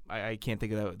stop. I can't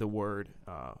think of the word.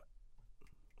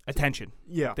 attention.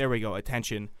 Yeah. There we go,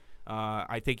 attention.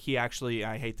 I think he actually,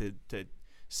 I hate to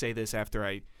say this after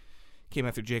I came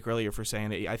after Jake earlier for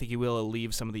saying it, I think he will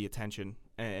alleviate some of the attention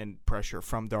and pressure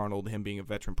from Darnold, him being a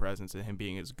veteran presence and him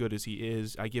being as good as he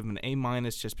is. I give him an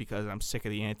A- just because I'm sick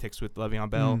of the antics with Le'Veon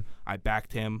Bell. I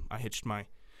backed him. I hitched my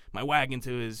wagon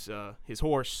to his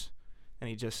horse, and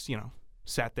he just,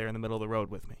 sat there in the middle of the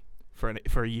road with me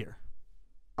for a year.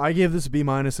 I gave this a B-,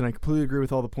 and I completely agree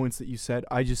with all the points that you said.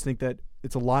 I just think that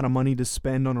it's a lot of money to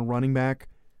spend on a running back.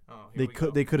 They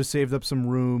could have saved up some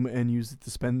room and used it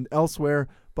to spend elsewhere.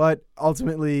 But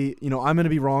ultimately, I'm going to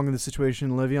be wrong in this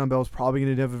situation. Le'Veon Bell's probably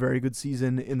going to have a very good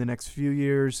season in the next few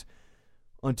years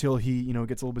until he,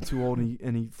 gets a little bit too old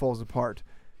and he falls apart.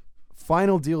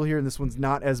 Final deal here, and this one's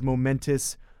not as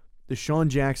momentous. Deshaun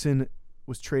Jackson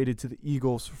was traded to the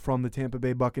Eagles from the Tampa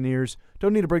Bay Buccaneers.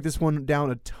 Don't need to break this one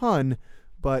down a ton,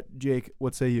 but Jake,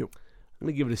 what say you? I'm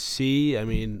going to give it a C. I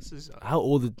mean, how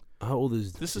old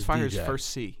is This is Fire's D-Jack?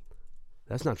 first C.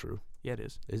 That's not true. Yeah, it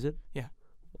is. Is it? Yeah.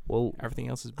 Well, Everything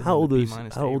else has been how in old the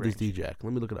is B- D-Jack?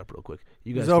 Let me look it up real quick.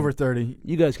 You guys He's over 30.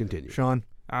 You guys continue. Sean?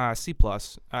 C+.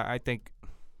 I think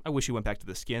I wish he went back to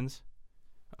the Skins,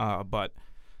 but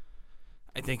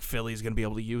I think Philly's going to be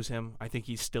able to use him. I think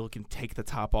he still can take the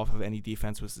top off of any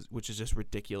defense, which is just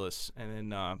ridiculous.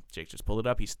 And then Jake just pulled it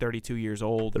up. He's 32 years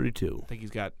old. 32. I think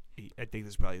he's got. I think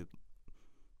this is probably.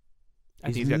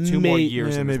 I think he's got 2 more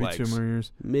years in his maybe legs. 2 more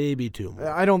years. Maybe 2 more.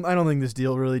 I don't think this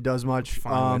deal really does much.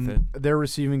 Fine with it. Their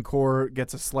receiving core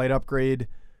gets a slight upgrade.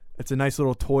 It's a nice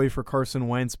little toy for Carson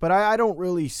Wentz, but I don't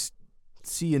really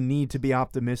see a need to be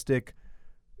optimistic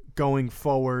going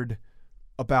forward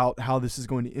about how this is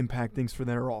going to impact things for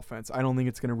their offense. I don't think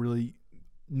it's going to really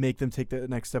make them take the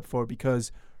next step forward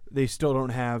because they still don't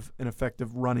have an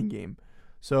effective running game.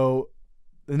 So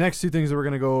the next 2 things that we're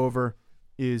going to go over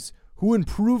is who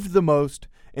improved the most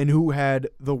and who had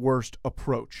the worst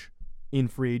approach in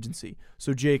free agency.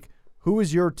 So, Jake, who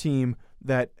is your team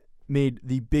that made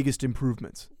the biggest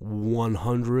improvements?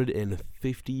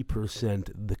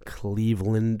 150% the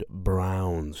Cleveland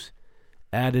Browns.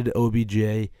 Added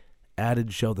OBJ,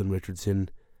 added Sheldon Richardson,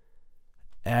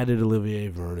 added Olivier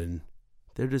Vernon.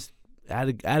 They're just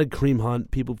added Kareem Hunt.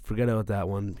 People forget about that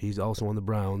one. He's also on the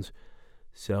Browns.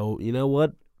 So, you know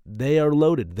what? They are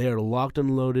loaded. They are locked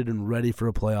and loaded and ready for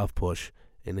a playoff push.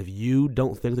 And if you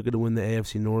don't think they're going to win the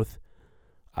AFC North,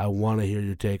 I want to hear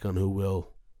your take on who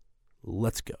will.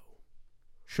 Let's go.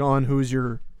 Sean, who is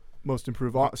your most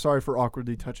improved? Sorry for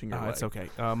awkwardly touching your leg. It's okay.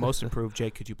 Most improved.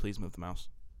 Jake, could you please move the mouse?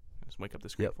 Just wake up the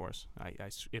screen for us.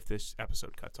 If this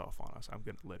episode cuts off on us, I'm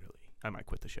going to I might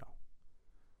quit the show.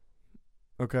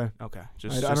 Okay. Okay.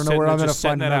 I don't know where I'm going to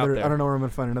find another. I don't know where I'm going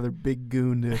to find another big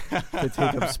goon to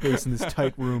take up space in this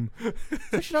tight room. It's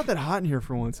actually not that hot in here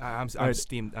for once. I'm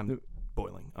steamed. I'm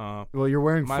boiling. Well, you're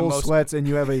wearing full sweats and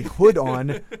you have a hood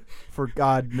on for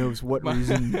God knows what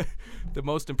reason. The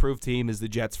most improved team is the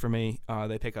Jets for me.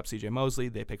 They pick up C.J. Mosley.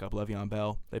 They pick up Le'Veon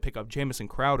Bell. They pick up Jamison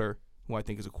Crowder, who I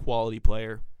think is a quality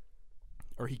player,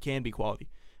 or he can be quality.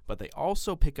 But they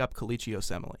also pick up Kalichi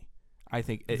Osemele. I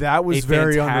think that was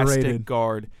very underrated.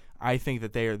 Guard. I think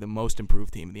that they are the most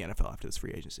improved team in the NFL after this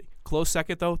free agency. Close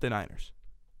second, though, the Niners.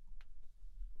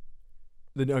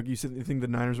 You think the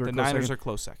Niners are a close second? The Niners are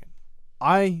close second.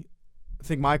 I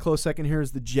think my close second here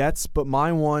is the Jets, but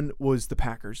my one was the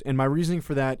Packers. And my reasoning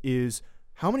for that is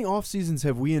how many off seasons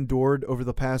have we endured over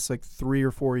the past 3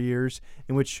 or 4 years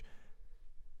in which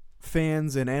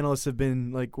fans and analysts have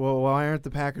been like, well, why aren't the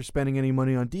Packers spending any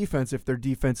money on defense if their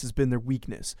defense has been their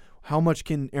weakness? How much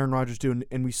can Aaron Rodgers do?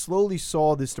 And we slowly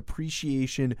saw this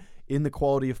depreciation in the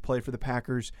quality of play for the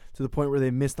Packers to the point where they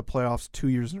missed the playoffs 2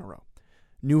 years in a row.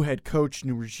 New head coach,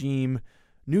 new regime,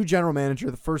 new general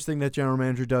manager. The first thing that general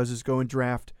manager does is go and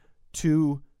draft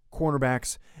 2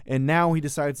 cornerbacks, and now he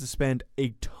decides to spend a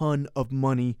ton of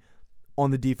money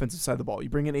on the defensive side of the ball. You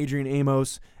bring in Adrian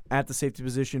Amos at the safety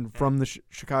position from the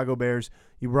Chicago Bears.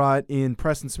 You brought in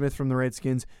Preston Smith from the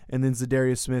Redskins and then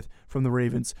Zadarius Smith from the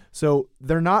Ravens. So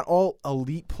they're not all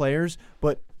elite players,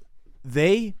 but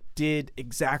they did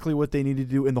exactly what they needed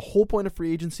to do. And the whole point of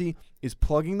free agency is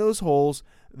plugging those holes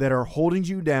that are holding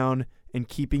you down and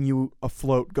keeping you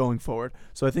afloat going forward.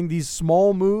 So I think these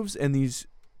small moves and these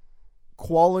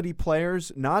quality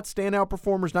players, not standout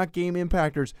performers, not game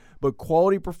impactors, but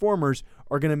quality performers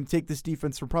are going to take this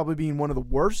defense from probably being one of the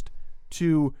worst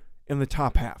to in the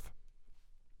top half.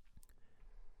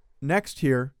 Next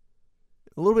here,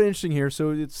 a little bit interesting here. So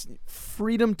it's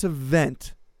freedom to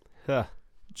vent.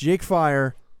 Jake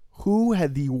Fire, who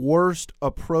had the worst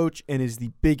approach and is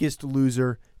the biggest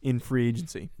loser in free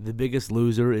agency? The biggest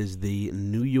loser is the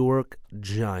New York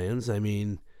Giants. I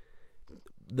mean,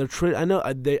 I know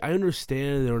I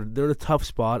understand they're in a tough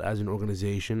spot as an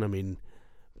organization. I mean,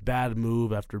 bad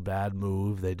move after bad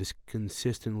move. They just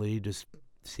consistently just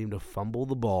seem to fumble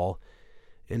the ball.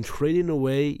 And trading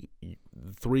away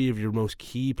 3 of your most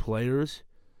key players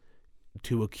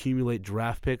to accumulate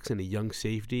draft picks and a young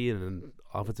safety and an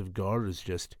offensive guard is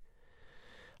just,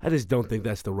 I just don't think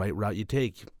that's the right route you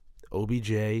take. OBJ,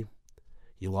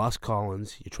 you lost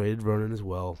Collins, you traded Vernon as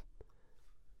well.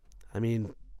 I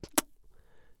mean,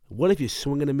 what if you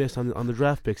swing and a miss on the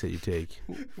draft picks that you take?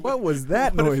 What was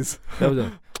that noise? That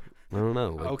was I don't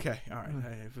know. Okay, all right.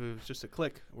 If it was just a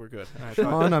click, we're good. All right,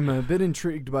 Sean, I'm a bit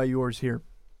intrigued by yours here.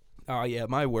 Yeah,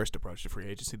 my worst approach to free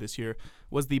agency this year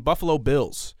was the Buffalo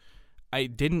Bills. I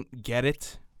didn't get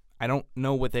it. I don't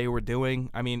know what they were doing.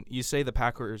 I mean, you say the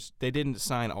Packers, they didn't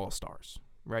sign all-stars,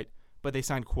 right? But they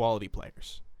signed quality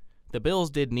players. The Bills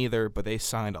did neither, but they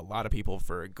signed a lot of people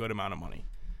for a good amount of money.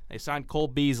 They signed Cole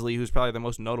Beasley, who's probably the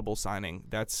most notable signing.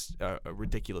 That's a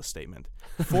ridiculous statement.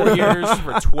 4 years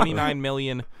for $29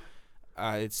 million.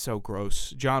 It's so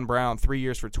gross. John Brown, 3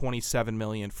 years for $27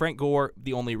 million. Frank Gore,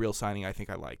 the only real signing I think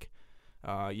I like.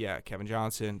 Kevin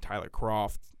Johnson, Tyler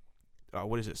Kroft.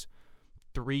 What is this?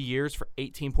 3 years for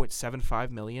 $18.75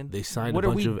 million. They signed what a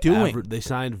bunch are we of doing? They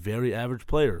signed very average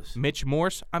players. Mitch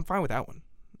Morse, I'm fine with that one.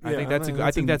 I Yeah, think that's a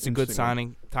good interesting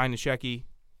signing. Ty Nsekhe.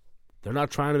 They're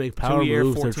not trying to make power 2 year,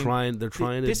 moves. 14. They're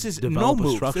trying This to is no develop a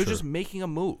moves. structure. They're just making a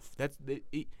move.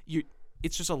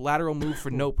 It's just a lateral move for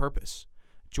no purpose.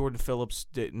 Jordan Phillips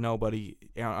did nobody.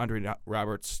 Andre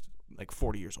Roberts, like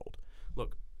 40 years old.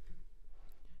 Look,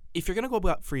 if you're gonna go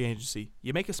about free agency,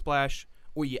 you make a splash,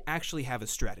 or you actually have a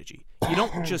strategy. You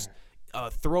don't just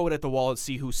throw it at the wall and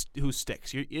see who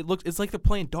sticks. It's like they're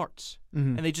playing darts,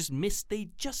 and they just missed. They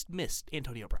just missed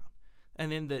Antonio Brown,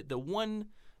 and then the one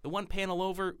panel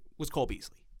over was Cole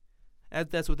Beasley.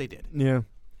 That's what they did. Yeah.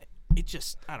 It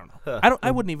just, I don't know. I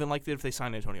wouldn't even like it if they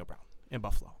signed Antonio Brown in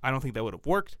Buffalo. I don't think that would have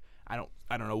worked. I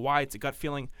don't know why. It's a gut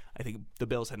feeling. I think the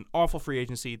Bills had an awful free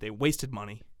agency. They wasted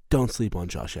money. Don't sleep on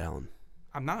Josh Allen.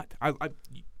 I'm not.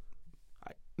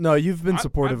 No, you've been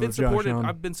supportive of Josh Allen.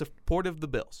 I've been supportive of the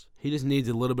Bills. He just needs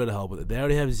a little bit of help with it. They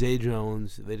already have Zay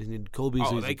Jones. They just need Cole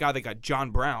Beasley. Oh, they got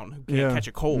John Brown who can't catch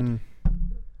a cold.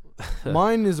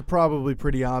 Mine is probably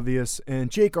pretty obvious, and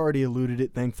Jake already alluded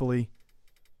it, thankfully.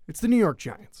 It's the New York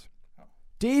Giants.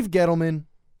 Dave Gettleman,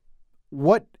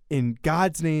 what in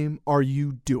God's name are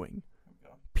you doing?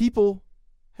 People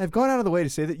have gone out of the way to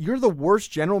say that you're the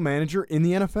worst general manager in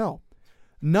the NFL.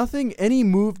 Any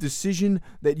move, decision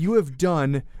that you have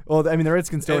done. Well, I mean, the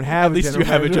Redskins don't have a general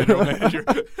manager.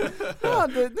 At least you have a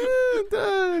general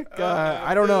manager. God,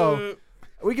 I don't know.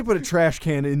 We could put a trash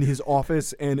can in his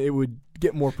office, and it would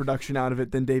get more production out of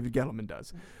it than David Gettleman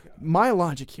does. My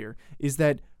logic here is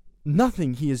that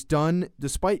nothing he has done,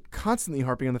 despite constantly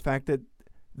harping on the fact that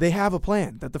they have a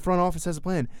plan, that the front office has a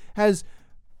plan, has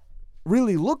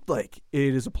really looked like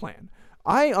it is a plan.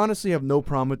 I honestly have no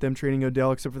problem with them trading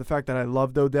Odell, except for the fact that I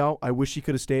loved Odell. I wish he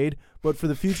could have stayed. But for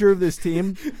the future of this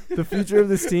team,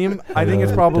 I think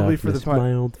it's probably for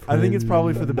the I think it's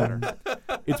probably for the better.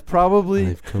 It's probably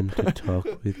I've come to talk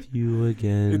with you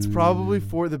again. It's probably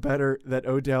for the better that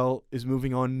Odell is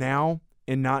moving on now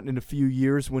and not in a few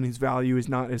years when his value is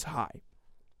not as high,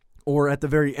 or at the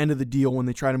very end of the deal when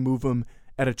they try to move him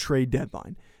at a trade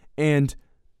deadline. And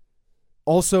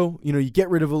also, you get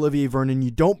rid of Olivier Vernon. You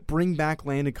don't bring back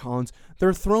Landon Collins.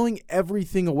 They're throwing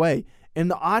everything away. And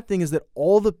the odd thing is that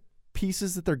all the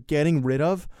pieces that they're getting rid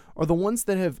of are the ones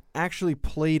that have actually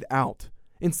played out.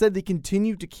 Instead, they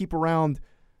continue to keep around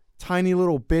tiny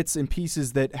little bits and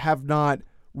pieces that have not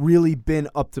really been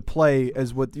up to play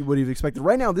as what you've expected.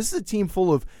 Right now, this is a team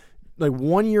full of like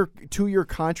 1 year, 2 year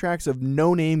contracts of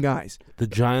no-name guys. The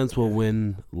Giants will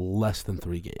win less than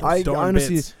 3 games. I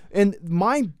honestly, and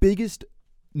my biggest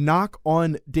knock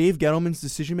on Dave Gettleman's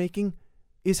decision-making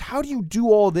is how do you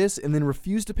do all this and then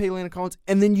refuse to pay Landon Collins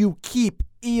and then you keep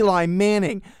Eli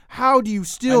Manning? How do you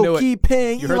still keep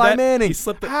paying Eli Manning? He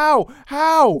slipped How?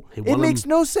 It makes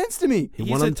no sense to me.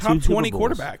 He's a top 20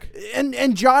 quarterback.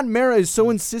 And John Mara is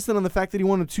so insistent on the fact that he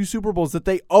won 2 Super Bowls that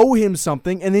they owe him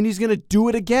something, and then he's going to do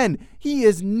it again. He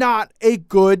is not a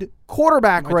good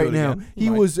quarterback right now.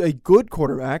 He was a good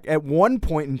quarterback at one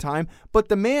point in time, but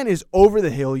the man is over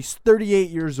the hill. He's 38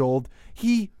 years old.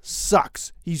 He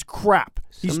sucks. He's crap.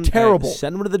 He's terrible.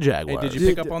 Send him to the Jaguars. Hey, did you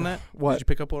pick up on that? What? Did you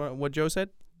pick up on what Joe said?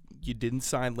 You didn't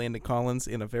sign Landon Collins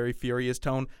in a very furious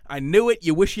tone. I knew it.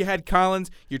 You wish you had Collins.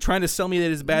 You're trying to sell me that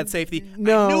he's a bad safety.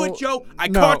 No. I knew it, Joe. I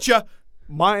caught you.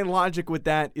 My logic with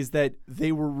that is that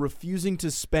they were refusing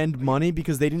to spend money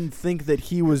because they didn't think that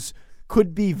he was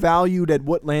could be valued at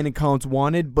what Landon Collins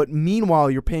wanted, but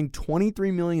meanwhile, you're paying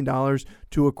 $23 million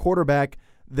to a quarterback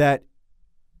that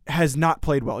has not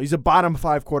played well. He's a bottom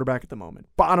 5 quarterback at the moment.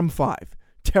 Bottom 5.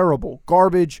 Terrible.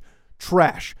 Garbage.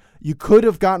 Trash. You could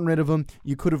have gotten rid of him.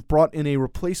 You could have brought in a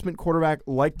replacement quarterback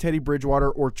like Teddy Bridgewater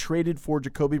or traded for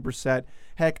Jacoby Brissett.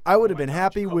 Heck, I would have been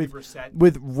happy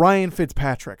with Ryan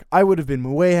Fitzpatrick. I would have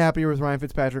been way happier with Ryan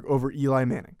Fitzpatrick over Eli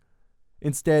Manning.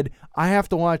 Instead, I have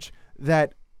to watch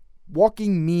that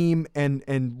walking meme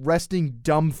and resting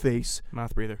dumb face.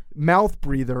 Mouth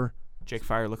breather. Jake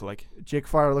Fire lookalike.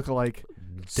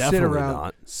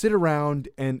 Definitely sit around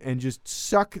and just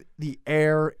suck the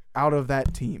air out of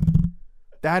that team.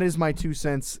 That is my 2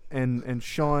 cents. And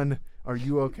Sean, are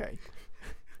you okay?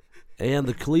 And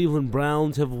the Cleveland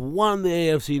Browns have won the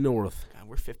AFC North. God,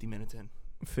 we're 50 minutes in.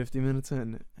 50 minutes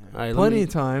in. All right, Plenty of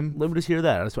time. Let me just hear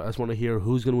that. I just want to hear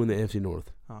who's going to win the AFC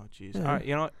North. Oh, jeez. Yeah. All right,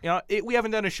 you know, we haven't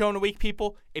done a show in a week,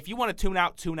 people. If you want to tune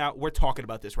out. We're talking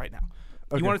about this right now.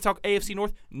 Okay. You want to talk AFC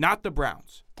North? Not the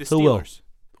Browns. The Who will? Steelers.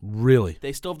 Really?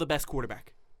 They still have the best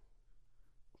quarterback.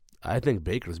 I think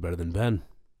Baker's better than Ben.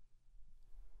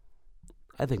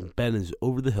 I think Ben is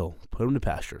over the hill. Put him to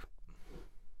pasture.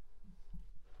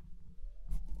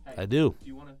 Hey, I do. Do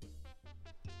you want to?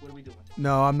 What are we doing?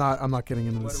 No, I'm not getting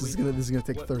into this. This is gonna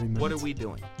take 30 minutes. What are we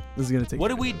doing? This is gonna take.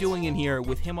 What are 30 we minutes. doing in here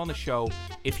with him on the show?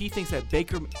 If he thinks that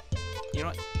Baker, you know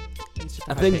what? He's just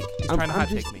I a hot think- take. He's I'm- trying to I'm hot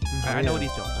just- take me. I know what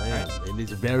he's doing. I all am. right? And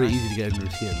it's very easy to get under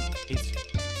his skin.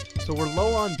 It's So we're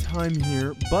low on time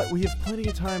here, but we have plenty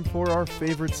of time for our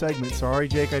favorite segment. Sorry,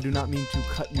 Jake, I do not mean to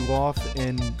cut you off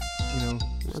and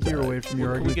steer all right. away from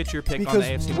your Can we argument. get your pick Because on the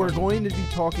AFC we're North? going to be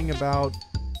talking about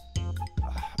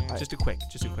Just a quick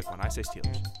one. I say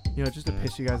Steelers. just to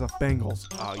piss you guys off, Bengals.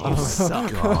 Oh, you Oh,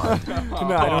 suck.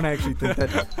 No, I don't actually think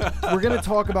that. We're going to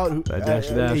talk about who. That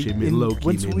actually made low-key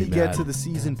once made we me get mad. to the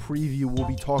season preview, we'll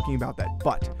be talking about that.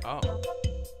 But Oh,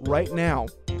 right now,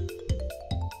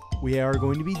 we are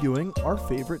going to be doing our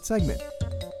favorite segment.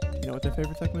 Do you know what their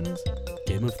favorite segment is?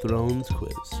 Game of Thrones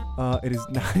quiz. It is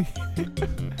not.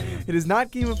 It is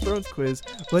not Game of Thrones quiz,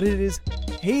 but it is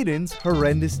Hayden's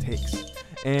horrendous takes.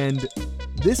 And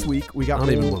this week we I got.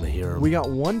 don't even want to hear him. We got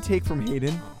one take from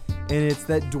Hayden, and it's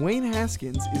that Dwayne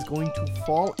Haskins is going to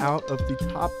fall out of the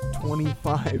top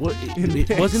 25. What, in it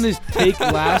picks. wasn't his take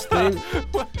last thing?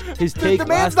 His take The last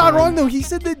man's not time. wrong though. He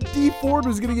said that D Ford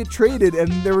was going to get traded,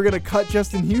 and they were going to cut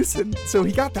Justin Houston. So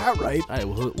he got that right. All right,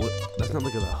 well, that's not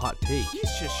like a hot take. he's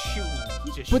just shooting.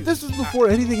 But this was before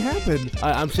anything happened.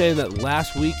 I'm saying that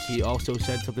last week he also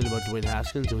said something about Dwayne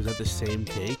Haskins. Was that the same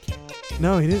take?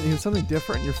 No, he didn't. It was something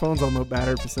different. Your phone's on low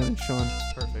battery percentage, Sean.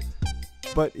 Perfect.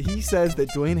 But he says that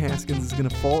Dwayne Haskins is going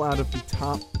to fall out of the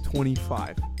top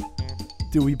 25.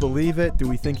 Do we believe it? Do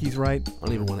we think he's right? I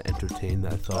don't even want to entertain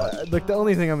that thought. Look, the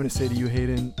only thing I'm going to say to you,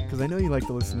 Hayden, because I know you like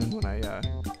to listen in when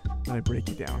I break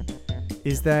you down,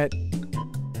 is that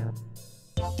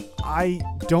I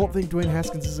don't think Dwayne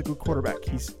Haskins is a good quarterback.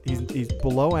 He's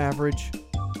below average.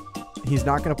 He's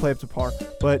not going to play up to par.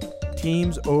 But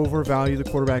teams overvalue the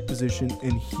quarterback position,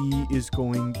 and he is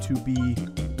going to be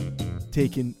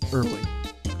taken early,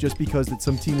 just because that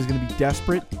some team is going to be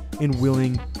desperate and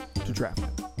willing to draft him.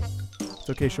 It's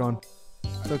okay, Sean.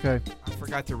 It's okay. I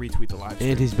forgot to retweet the live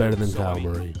stream. And he's better than So Kyle many-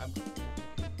 Murray.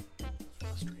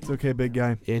 It's okay, big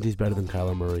guy. And he's better than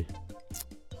Kyler Murray.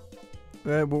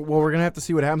 Well, we're going to have to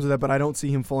see what happens with that, but I don't see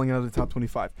him falling out of the top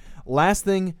 25. Last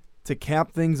thing to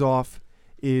cap things off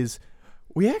is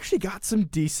we actually got some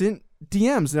decent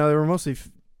DMs. Now, they were mostly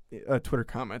Twitter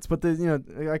comments, but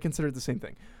I consider it the same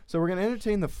thing. So we're going to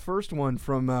entertain the first one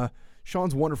from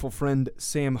Sean's wonderful friend,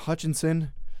 Sam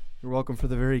Hutchinson. You're welcome for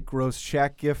the very gross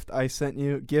Shaq gift I sent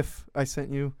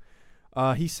you.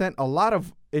 He sent a lot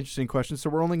of interesting questions,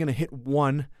 so we're only going to hit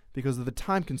one because of the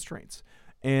time constraints.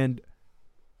 And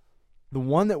the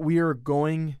one that we are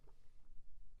going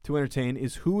to entertain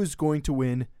is who is going to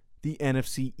win the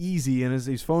NFC Easy, and as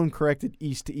his phone corrected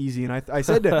East to Easy, and I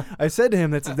said to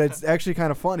him that's actually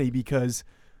kind of funny because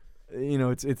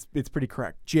it's pretty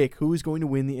correct. Jake, who is going to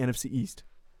win the NFC East?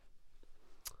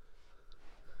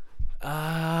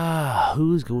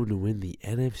 Who's going to win the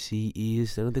NFC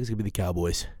East? I don't think it's going to be the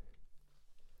Cowboys.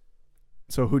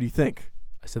 So who do you think?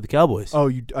 I said the Cowboys. Oh,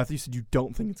 I thought you said you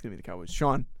don't think it's going to be the Cowboys.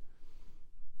 Sean?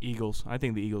 Eagles. I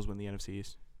think the Eagles win the NFC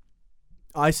East.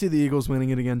 I see the Eagles winning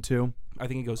it again too. I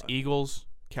think it goes Eagles,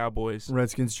 Cowboys,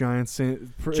 Redskins, Giants,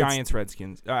 Giants,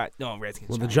 Redskins. No, Redskins.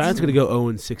 Well, the Giants are going to go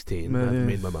 0-16. I've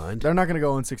made my mind. They're not going to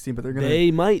go 0-16, but they're going to.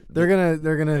 They might. They're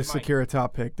gonna secure a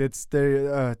top pick.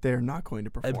 They're not going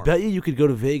to I perform. bet you could go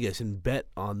to Vegas and bet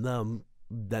on them.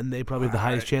 Then they probably have the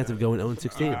highest chance of going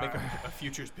 0-16. Make a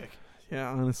futures pick. Yeah,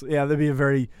 honestly. Yeah, that'd be a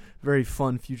very, very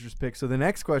fun futures pick. So the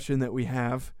next question that we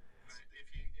have.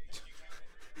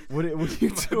 What are you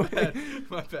doing?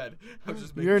 My bad. I'm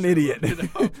just You're an idiot.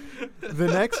 The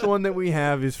next one that we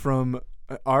have is from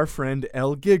our friend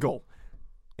El Giggle.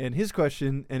 And his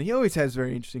question, and he always has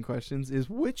very interesting questions, is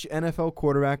which NFL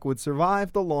quarterback would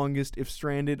survive the longest if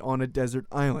stranded on a desert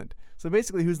island? So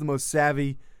basically, who's the most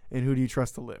savvy and who do you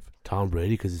trust to live? Tom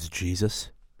Brady, because it's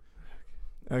Jesus.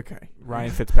 Okay. Ryan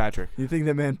Fitzpatrick. You think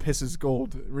that man pisses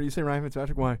gold. What do you say, Ryan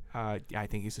Fitzpatrick? Why? I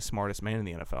think he's the smartest man in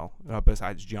the NFL,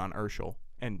 besides John Urschel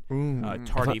and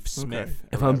Tardif Smith.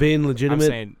 If I'm being legitimate,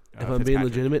 saying,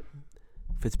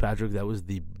 Fitzpatrick, that was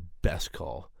the best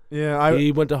call. Yeah,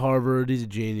 he went to Harvard. He's a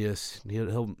genius.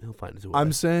 He'll find his way.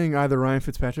 I'm saying either Ryan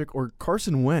Fitzpatrick or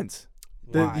Carson Wentz.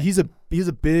 Why? He's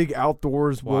a big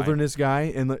outdoors wilderness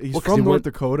guy, and he's from North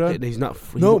Dakota. He's not.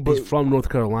 He's from North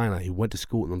Carolina. He went to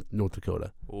school in North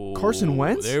Dakota. Ooh, Carson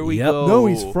Wentz? There we Yep. go. No,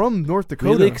 he's from North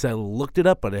Dakota. Really? Because I looked it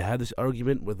up, but I had this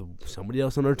argument with somebody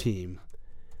else on our team.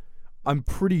 I'm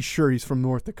pretty sure he's from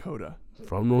North Dakota.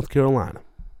 From North Carolina.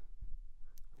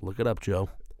 Look it up, Joe.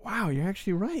 Wow, you're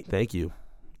actually right. Thank you.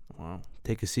 Wow.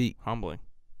 Take a seat. Humbling.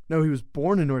 No, he was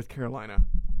born in North Carolina.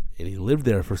 And he lived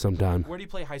there for some time. Where do you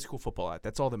play high school football at?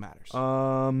 That's all that matters.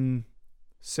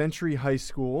 Century High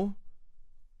School,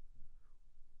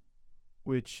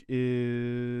 which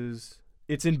is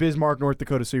it's in Bismarck, North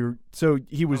Dakota. So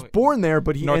he was born there,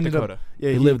 but he North ended Dakota. up.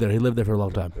 Yeah, He lived there. He lived there for a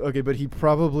long time. Okay, but he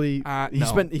probably no,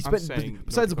 spent. I'm saying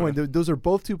Besides the point, those are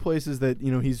both two places that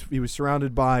he was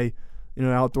surrounded by,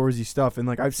 outdoorsy stuff, and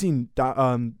like I've seen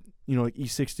like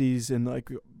E60s and like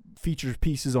features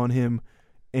pieces on him,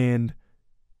 and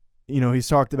he's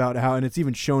talked about how, and it's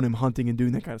even shown him hunting and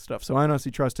doing that kind of stuff. So I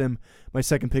honestly trust him. My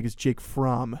second pick is Jake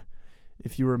Fromm.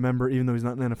 If you remember, even though he's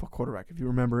not an NFL quarterback, if you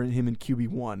remember him in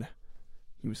QB1,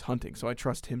 he was hunting. So I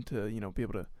trust him to be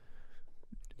able to.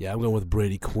 Yeah, I'm going with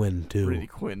Brady Quinn too. Brady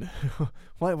Quinn.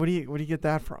 Where do you get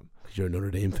that from? Because you're a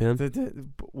Notre Dame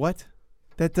fan. What?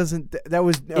 That doesn't. That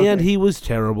was. Okay. And he was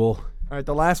terrible. All right,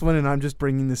 the last one, and I'm just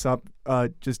bringing this up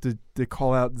just to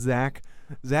call out Zach.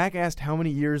 Zach asked how many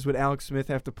years would Alex Smith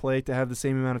have to play to have the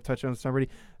same amount of touchdowns as Tom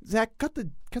Brady. Zach, cut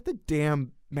the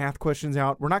damn math questions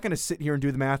out. We're not going to sit here and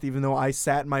do the math, even though I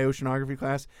sat in my oceanography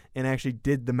class and actually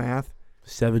did the math.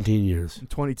 17 years.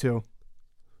 22.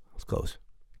 That's close.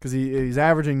 Because he's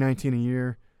averaging 19 a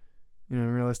year.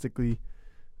 Realistically.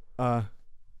 I'm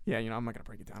not going to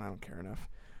break it down. I don't care enough.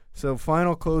 So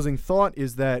final closing thought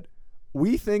is that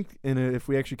we think, and if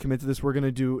we actually commit to this, we're going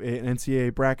to do an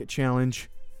NCAA bracket challenge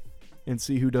and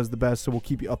see who does the best. So we'll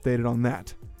keep you updated on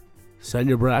that. Send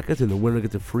your brackets, and the winner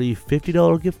gets a free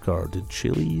 $50 gift card to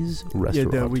Chili's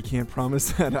restaurant. Yeah, we can't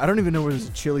promise that. I don't even know where there's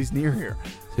a Chili's near here.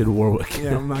 It's in Warwick.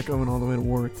 Yeah, I'm not going all the way to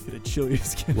Warwick to get a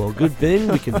Chili's gift Well, good thing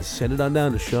we can send it on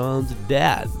down to Sean's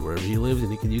dad, wherever he lives,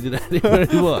 and he can use it anywhere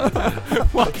he wants.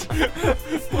 What?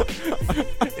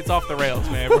 It's off the rails,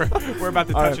 man. We're about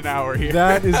to touch an hour here.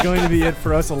 That is going to be it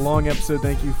for us. A long episode.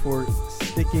 Thank you for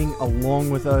sticking along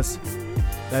with us.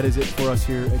 That is it for us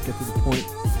here at Get to the Point.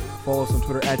 Follow us on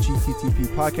Twitter at GTTP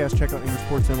Podcast. Check out Anchor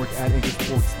Sports Network at Anchor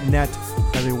Sports Net.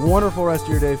 Have a wonderful rest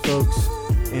of your day, folks.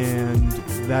 And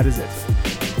that is it.